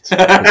 minutes left. 'Cause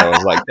I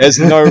was like,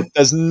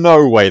 there's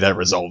no way they're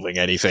resolving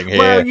anything here.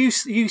 Well, you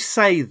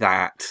say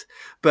that,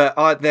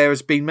 But there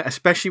has been,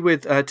 especially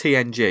with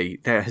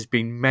TNG, there has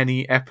been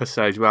many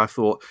episodes where I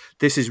thought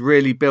this is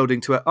really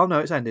building to it. Oh no,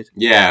 it's ended.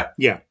 Yeah.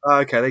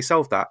 Okay, they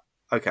solved that.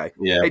 Okay.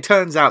 Yeah. It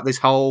turns out this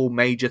whole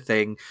major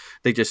thing,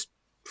 they just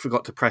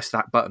forgot to press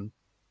that button,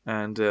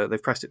 and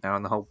they've pressed it now,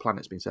 and the whole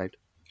planet's been saved.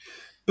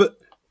 But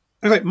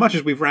like, much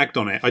as we've ragged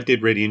on it, I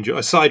did really enjoy.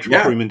 Aside from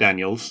Crewman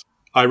Daniels,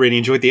 I really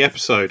enjoyed the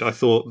episode. I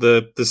thought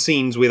the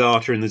scenes with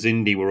Archer and the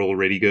Xindi were all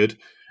really good,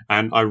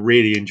 and I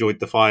really enjoyed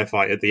the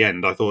firefight at the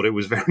end. I thought it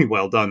was very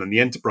well done, and the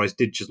Enterprise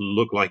did just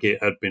look like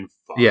it had been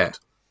fucked.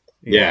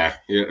 Yeah.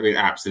 I mean,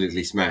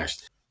 absolutely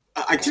smashed.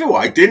 Do you know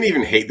what? I didn't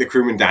even hate the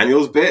Crewman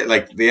Daniels bit.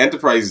 Like, the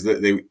Enterprise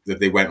that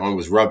they went on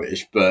was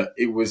rubbish, but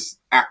it was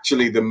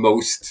actually the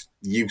most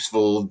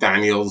useful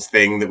Daniels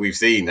thing that we've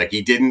seen. Like,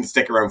 he didn't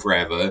stick around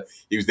forever.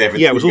 He was there for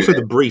it was also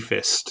the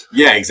briefest.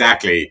 Yeah,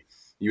 exactly.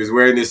 He was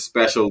wearing this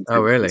special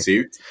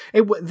suit.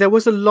 There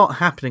was a lot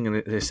happening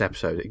in this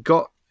episode.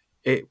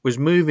 It was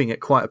moving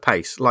at quite a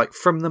pace, like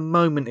from the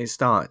moment it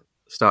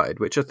started,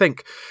 which I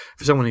think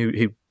for someone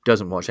who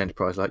doesn't watch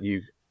Enterprise like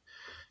you,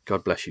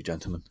 God bless you,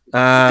 gentlemen.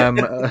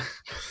 But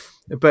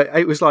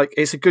it was like,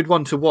 it's a good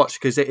one to watch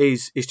because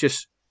it's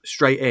just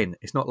straight in.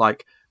 It's not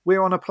like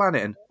we're on a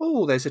planet and,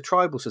 there's a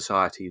tribal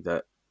society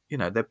that,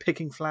 they're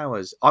picking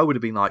flowers. I would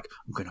have been like,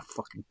 I'm going to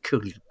fucking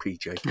kill you,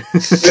 PJ.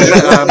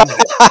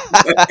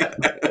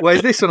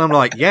 Whereas this one, I'm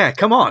like, yeah,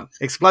 come on.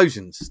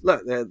 Explosions.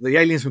 Look, the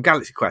aliens from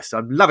Galaxy Quest.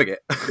 I'm loving it.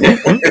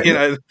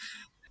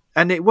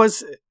 And it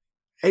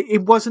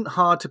wasn't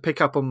hard to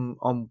pick up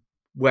on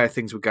where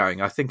things were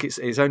going. I think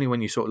it's only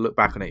when you sort of look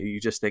back on it, you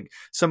just think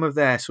some of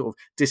their sort of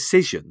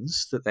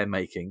decisions that they're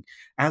making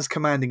as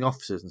commanding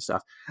officers and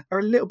stuff are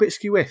a little bit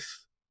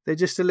skew-if. They're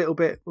just a little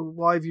bit,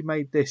 why have you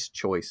made this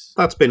choice?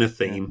 That's been a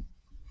theme.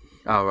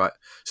 Oh, right.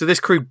 So this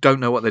crew don't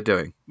know what they're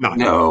doing?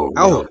 No.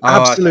 Oh,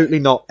 absolutely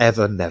not.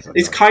 Ever, never.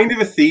 It's kind of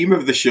a theme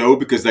of the show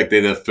because like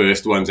they're the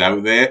first ones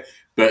out there.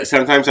 But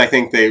sometimes I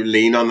think they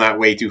lean on that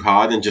way too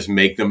hard and just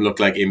make them look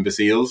like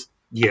imbeciles.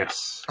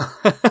 Yes.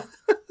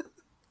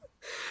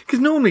 Because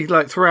normally,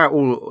 like throughout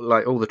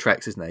all the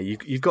treks, isn't there?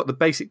 You've got the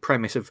basic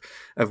premise of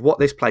what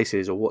this place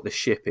is or what the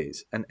ship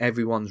is, and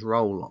everyone's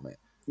role on it.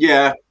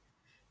 Yeah.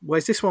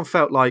 Whereas this one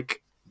felt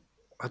like,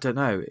 I don't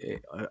know,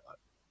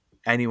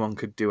 anyone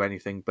could do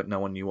anything, but no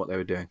one knew what they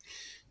were doing.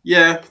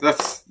 Yeah,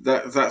 that's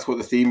what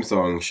the theme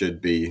song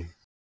should be.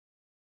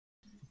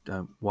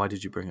 Why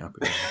did you bring it up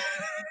again?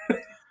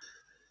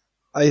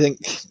 I think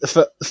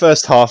the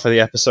first half of the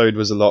episode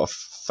was a lot of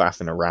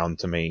faffing around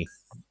to me,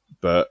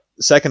 but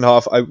the second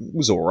half I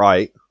was all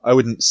right. I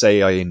wouldn't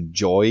say I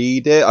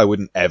enjoyed it. I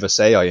wouldn't ever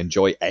say I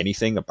enjoy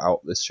anything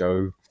about this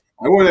show.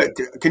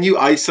 Can you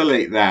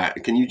isolate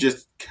that? Can you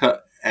just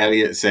cut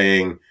Elliot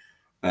saying,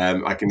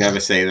 I can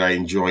never say that I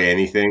enjoy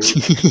anything?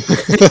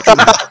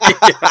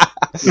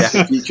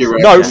 Yeah.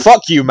 No,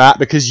 fuck you, Matt,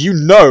 because you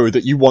know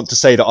that you want to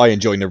say that I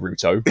enjoy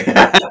Naruto.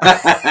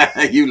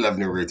 You love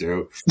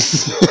Naruto.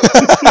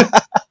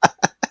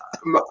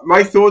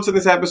 My thoughts on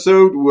this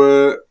episode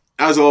were,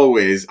 as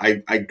always,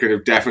 I could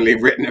have definitely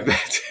written a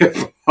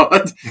better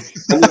plot.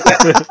 And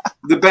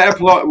the better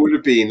plot would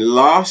have been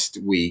last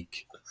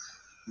week.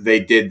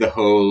 They did the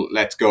whole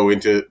let's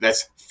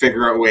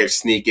figure out a way of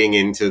sneaking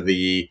into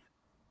the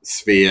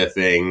sphere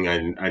thing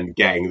and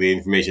getting the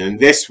information. And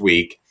this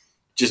week,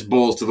 just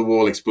balls to the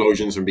wall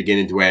explosions from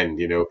beginning to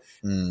end,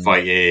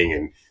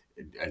 fighting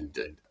and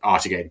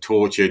Archer getting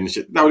tortured and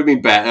shit. That would have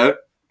been better.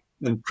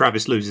 And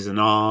Travis loses an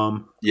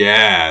arm.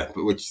 Yeah,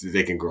 but which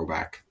they can grow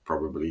back,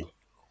 probably.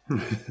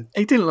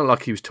 He didn't look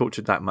like he was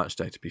tortured that much,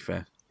 though, to be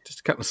fair. Just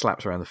a couple of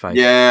slaps around the face.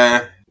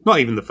 Yeah. Not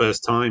even the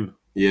first time.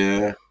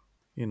 Yeah.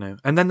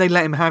 And then they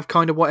let him have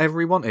kind of whatever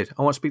he wanted.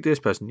 I want to speak to this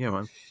person. Yeah,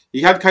 man.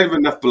 He had kind of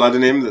enough blood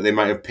in him that they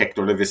might have picked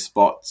one of his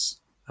spots.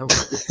 Oh.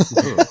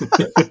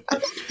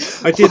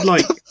 I did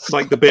like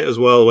the bit as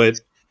well where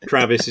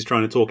Travis is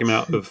trying to talk him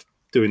out of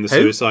doing the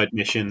suicide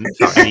mission.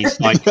 And he's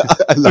like,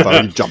 I love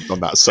how you jumped on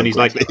that so and he's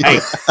like, hey,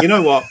 you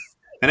know what?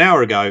 An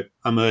hour ago,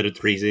 I murdered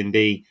 3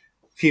 Xindi.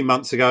 A few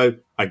months ago,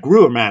 I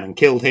grew a man and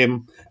killed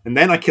him. And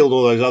then I killed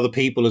all those other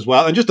people as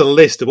well. And just a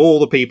list of all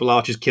the people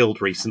Archer's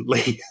killed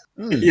recently.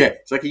 Yeah.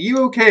 It's like, are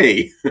you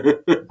okay?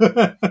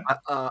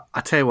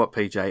 I tell you what,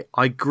 PJ,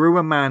 I grew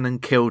a man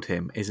and killed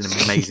him is an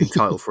amazing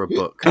title for a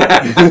book.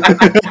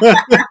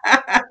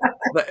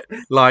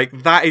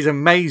 Like, that is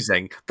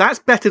amazing. That's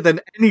better than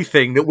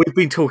anything that we've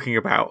been talking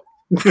about.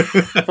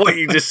 What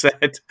you just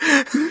said.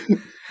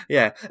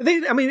 Yeah.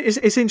 I mean,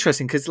 it's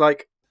interesting because,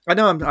 like, I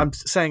know I'm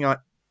saying I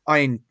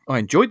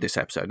enjoyed this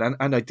episode,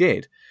 and I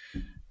did.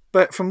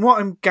 But from what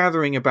I'm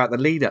gathering about the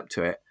lead up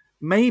to it,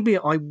 maybe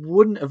I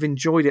wouldn't have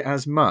enjoyed it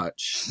as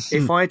much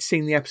if I had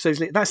seen the episodes.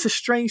 That's a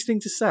strange thing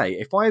to say.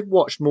 If I had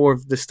watched more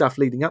of the stuff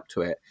leading up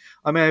to it,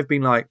 I may have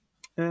been like,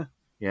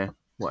 yeah,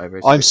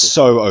 whatever. I'm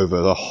so over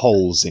the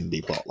whole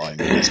Xindi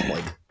plotline at this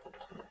point.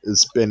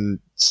 There's been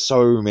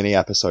so many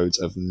episodes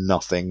of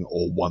nothing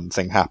or one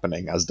thing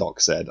happening, as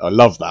Doc said. I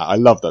love that. I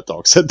love that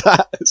Doc said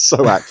that. It's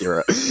so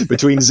accurate.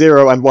 Between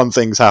 0 and 1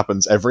 things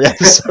happens every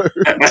episode.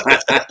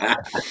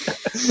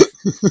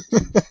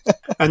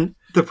 And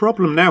The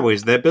problem now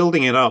is they're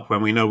building it up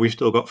when we know we've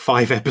still got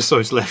 5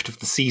 episodes left of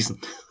the season.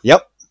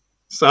 Yep.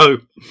 So,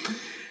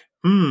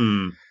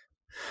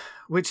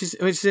 Which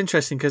is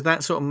interesting because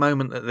that sort of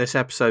moment that this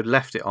episode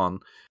left it on,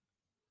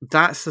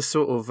 that's the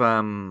sort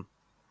of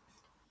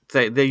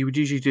they would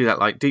usually do that.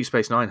 Like Deep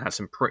Space Nine has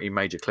some pretty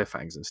major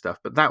cliffhangers and stuff,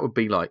 but that would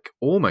be like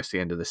almost the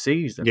end of the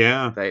season.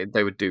 Yeah,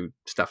 they would do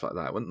stuff like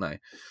that, wouldn't they?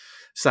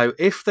 So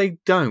if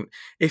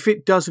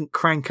it doesn't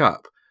crank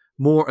up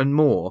more and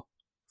more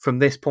from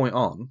this point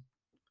on,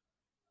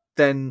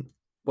 then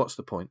what's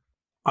the point?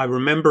 I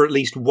remember at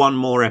least one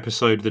more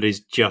episode that is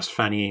just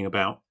fannying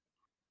about.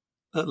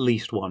 At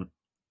least one.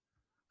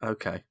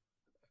 Okay.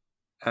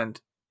 And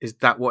is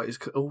that what it's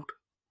called?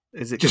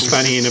 Is it just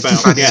called fannying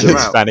about?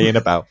 Just fannying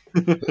about.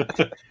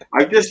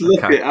 I just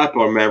looked it up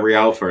on Memory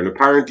Alpha, and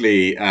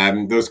apparently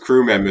those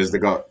crew members that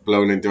got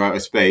blown into outer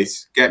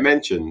space get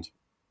mentioned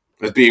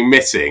as being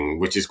missing,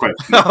 which is quite...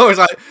 I was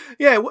like,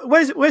 yeah,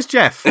 where's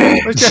Jeff?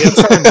 Where's Jeff and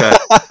Sandra?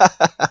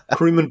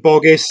 Crewman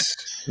Boggis,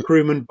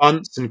 Crewman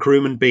Bunce, and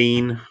Crewman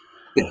Bean.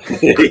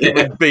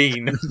 Crewman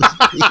Bean.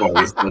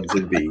 Boggis, Bunce,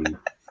 and Bean.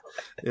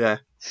 Yeah.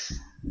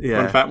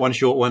 One fat, one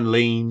short, one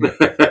lean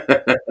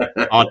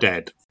are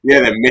dead.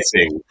 Yeah, they're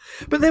missing.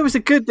 But there were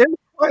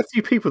quite a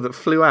few people that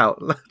flew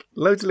out.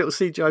 Loads of little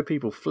CGI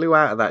people flew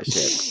out of that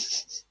ship.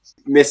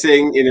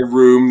 Missing in a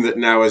room that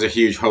now has a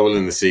huge hole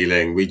in the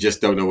ceiling. We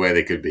just don't know where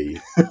they could be.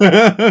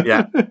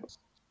 Yeah.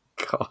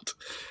 God.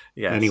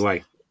 Yeah.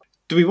 Anyway,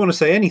 do we want to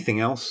say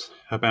anything else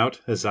about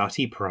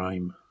Azati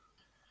Prime?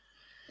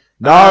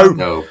 No.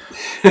 No.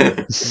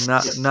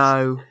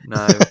 No.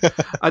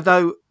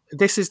 Although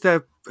this is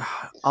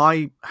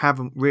I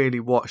haven't really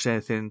watched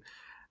anything.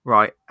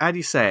 Right, how do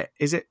you say it?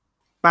 Is it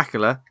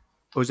Bacula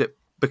or is it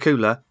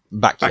Bacula?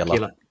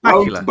 Bacula.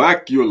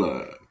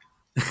 Bacula.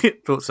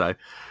 Thought so.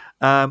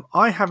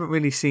 I haven't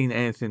really seen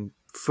anything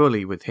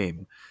fully with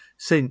him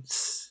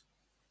since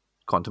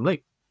Quantum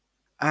Leap,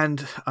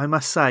 and I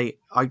must say,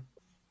 I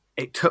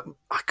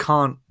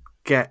can't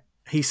get.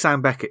 He's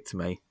Sam Beckett to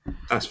me.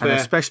 That's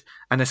fair.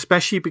 And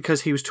especially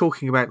because he was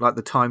talking about like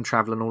the time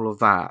travel and all of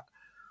that.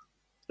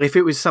 If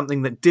it was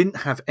something that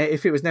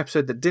if it was an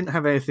episode that didn't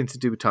have anything to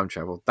do with time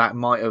travel, that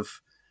might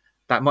have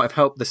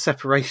helped the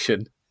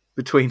separation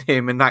between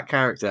him and that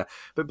character.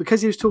 But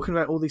because he was talking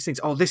about all these things,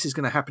 this is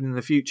going to happen in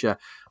the future,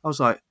 I was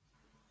like,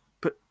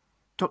 but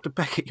Dr.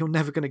 Beckett, you're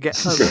never going to get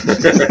home. I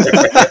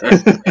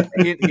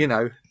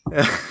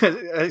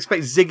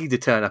expect Ziggy to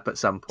turn up at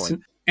some point. It's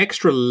an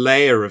extra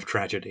layer of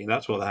tragedy.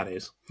 That's what that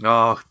is.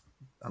 Oh,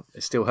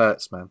 it still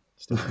hurts, man.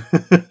 Still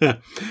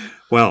hurts.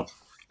 Well,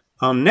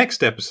 our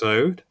next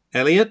episode,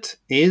 Elliot,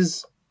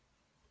 is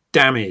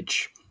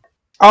Damage.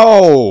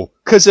 Oh,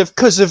 because of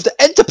the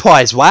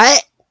Enterprise, right?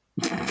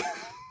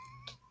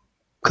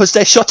 Because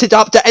they shot it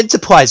up the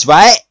Enterprise,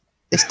 right?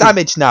 It's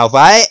Damage now,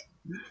 right?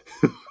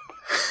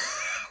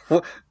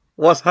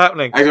 What's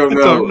happening? I don't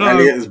know.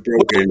 Elliot is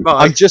broken.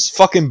 I'm just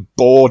fucking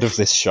bored of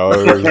this show.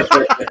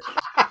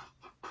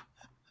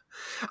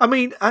 I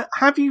mean,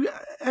 have you,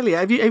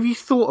 Elliot? Have you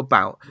thought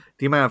about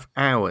the amount of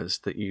hours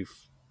that you've?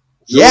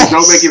 Yes.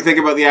 Don't make him think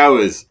about the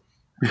hours.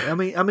 I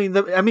mean, Wait,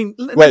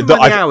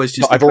 the hours.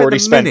 Just I've already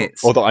spent,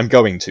 minutes. or that I'm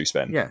going to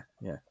spend. Yeah.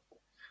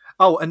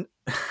 Oh, and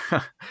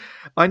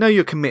I know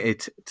you're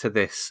committed to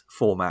this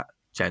format,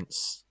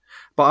 gents,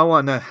 but I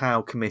want to know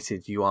how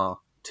committed you are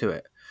to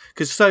it.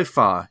 Because so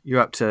far, you're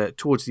up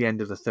towards the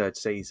end of the 3rd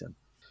season.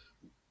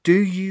 Do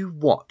you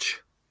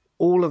watch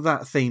all of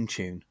that theme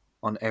tune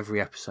on every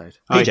episode?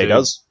 PJ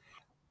does.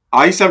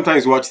 I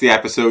sometimes watch the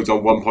episodes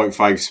on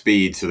 1.5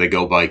 speed so they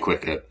go by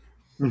quicker.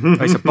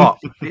 It's a bop.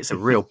 It's a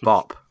real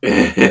bop. I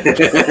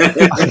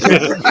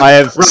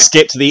have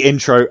skipped the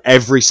intro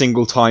every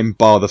single time,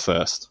 bar the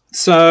first.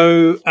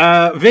 So,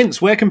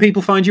 Vince, where can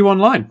people find you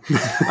online?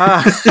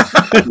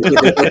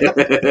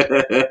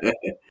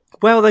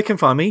 Well, they can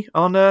find me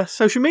on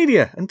social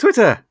media and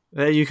Twitter.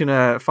 You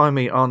can find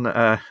me on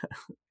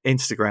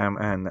Instagram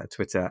and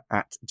Twitter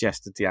at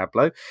Jester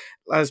Diablo.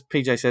 As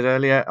PJ said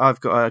earlier,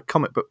 I've got a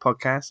comic book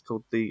podcast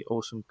called the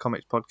Awesome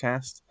Comics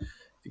Podcast.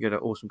 If you go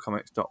to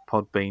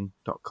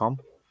awesomecomics.podbean.com,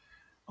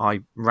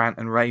 I rant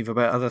and rave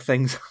about other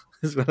things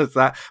as well as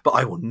that, but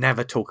I will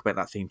never talk about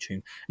that theme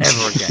tune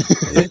ever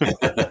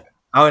again.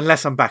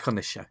 Unless I'm back on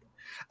this show.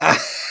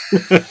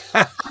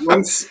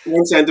 Once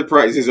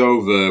Enterprise is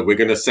over, we're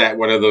going to set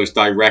one of those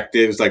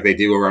directives like they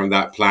do around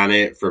that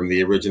planet from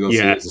the original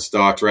series of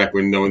Star Trek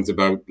when no one's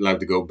allowed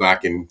to go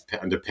back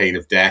under pain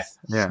of death.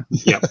 Yeah.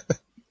 Yep.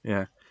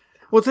 Yeah.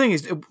 Well, the thing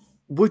is,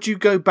 would you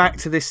go back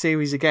to this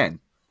series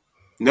again?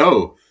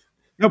 No.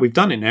 No, we've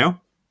done it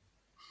now.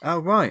 Oh,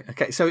 right.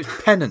 Okay, so it's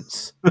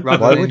penance. Why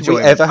would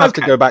we ever have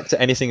to go back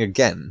to anything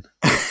again?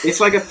 It's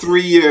like a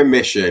 3-year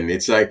mission.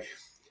 It's like,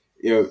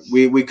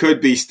 we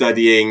could be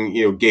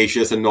studying,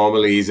 gaseous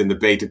anomalies in the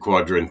Beta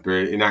Quadrant,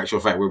 but in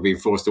actual fact, we're being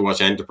forced to watch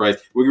Enterprise.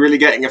 We're really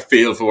getting a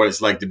feel for what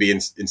it's like to be in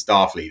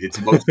Starfleet.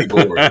 It's mostly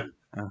boring.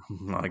 Oh,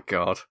 my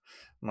God.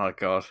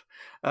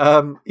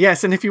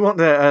 Yes, and if you want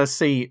to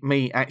see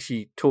me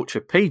actually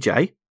torture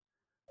PJ,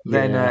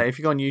 then Yeah. if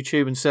you go on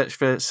YouTube and search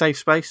for Safe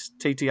Space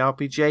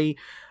TTRPG,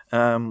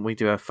 we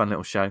do a fun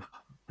little show,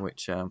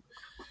 which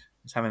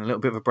is having a little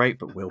bit of a break,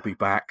 but we'll be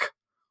back.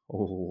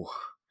 Oh,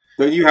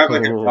 Don't you have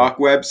like a Cool. dark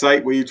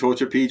website where you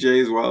torture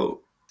PJ as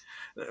well?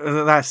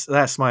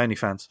 that's my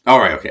OnlyFans. All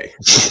right, okay.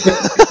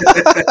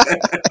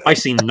 I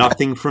see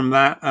nothing from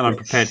that, and I'm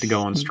prepared to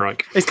go on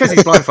strike. It's because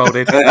he's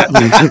blindfolded.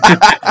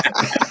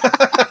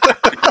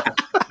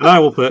 And I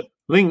will put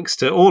links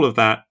to all of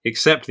that,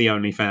 except the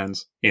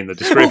OnlyFans, in the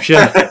description.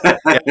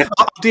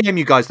 I'll DM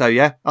you guys though.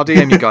 Yeah, I'll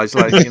DM you guys.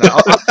 Like,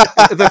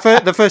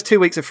 the first 2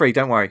 weeks are free.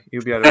 Don't worry,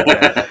 you'll be able to.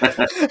 Yeah.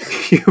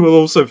 You will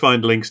also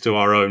find links to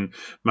our own,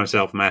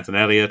 myself, Matt, and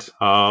Elliot,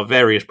 our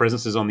various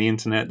presences on the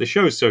internet, the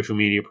show's social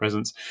media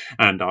presence,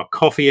 and our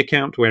coffee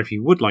account, where if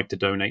you would like to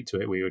donate to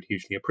it, we would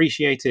hugely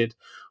appreciate it.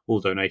 All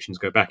donations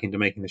go back into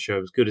making the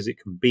show as good as it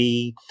can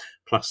be.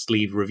 Plus,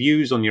 leave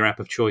reviews on your app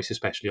of choice,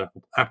 especially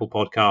Apple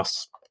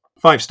Podcasts.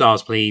 5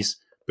 stars, please,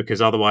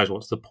 because otherwise,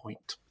 what's the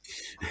point?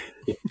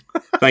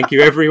 Thank you,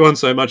 everyone,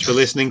 so much for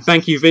listening.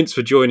 Thank you, Vince,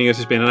 for joining us.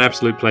 It's been an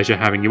absolute pleasure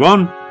having you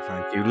on.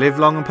 Thank you. Live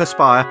long and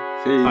perspire.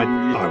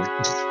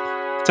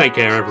 Take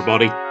care,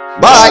 everybody.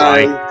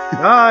 Bye.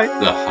 Bye.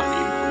 The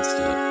honey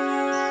monster.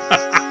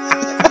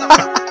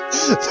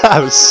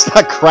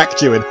 That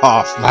cracked you in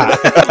half, Matt.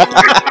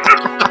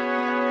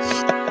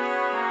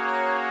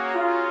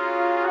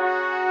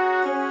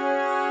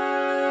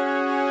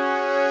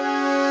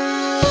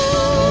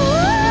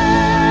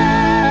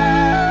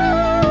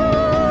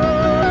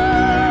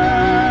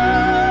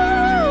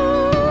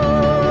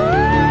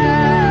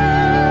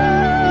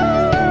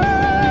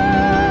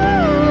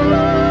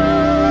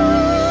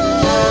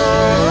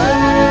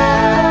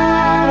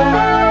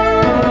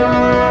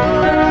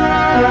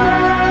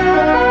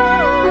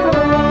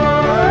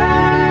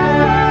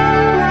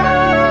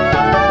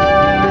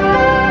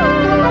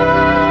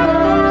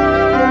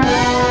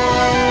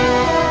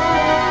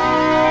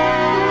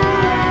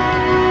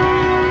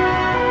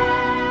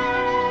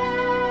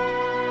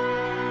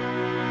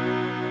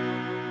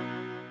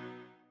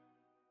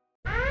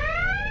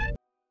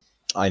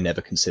 I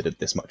never considered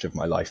this much of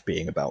my life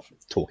being about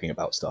talking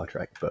about Star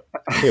Trek, but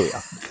here we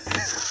are.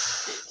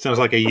 Sounds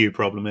like a you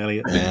problem,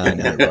 Elliot. Yeah, I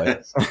know,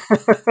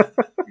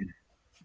 right?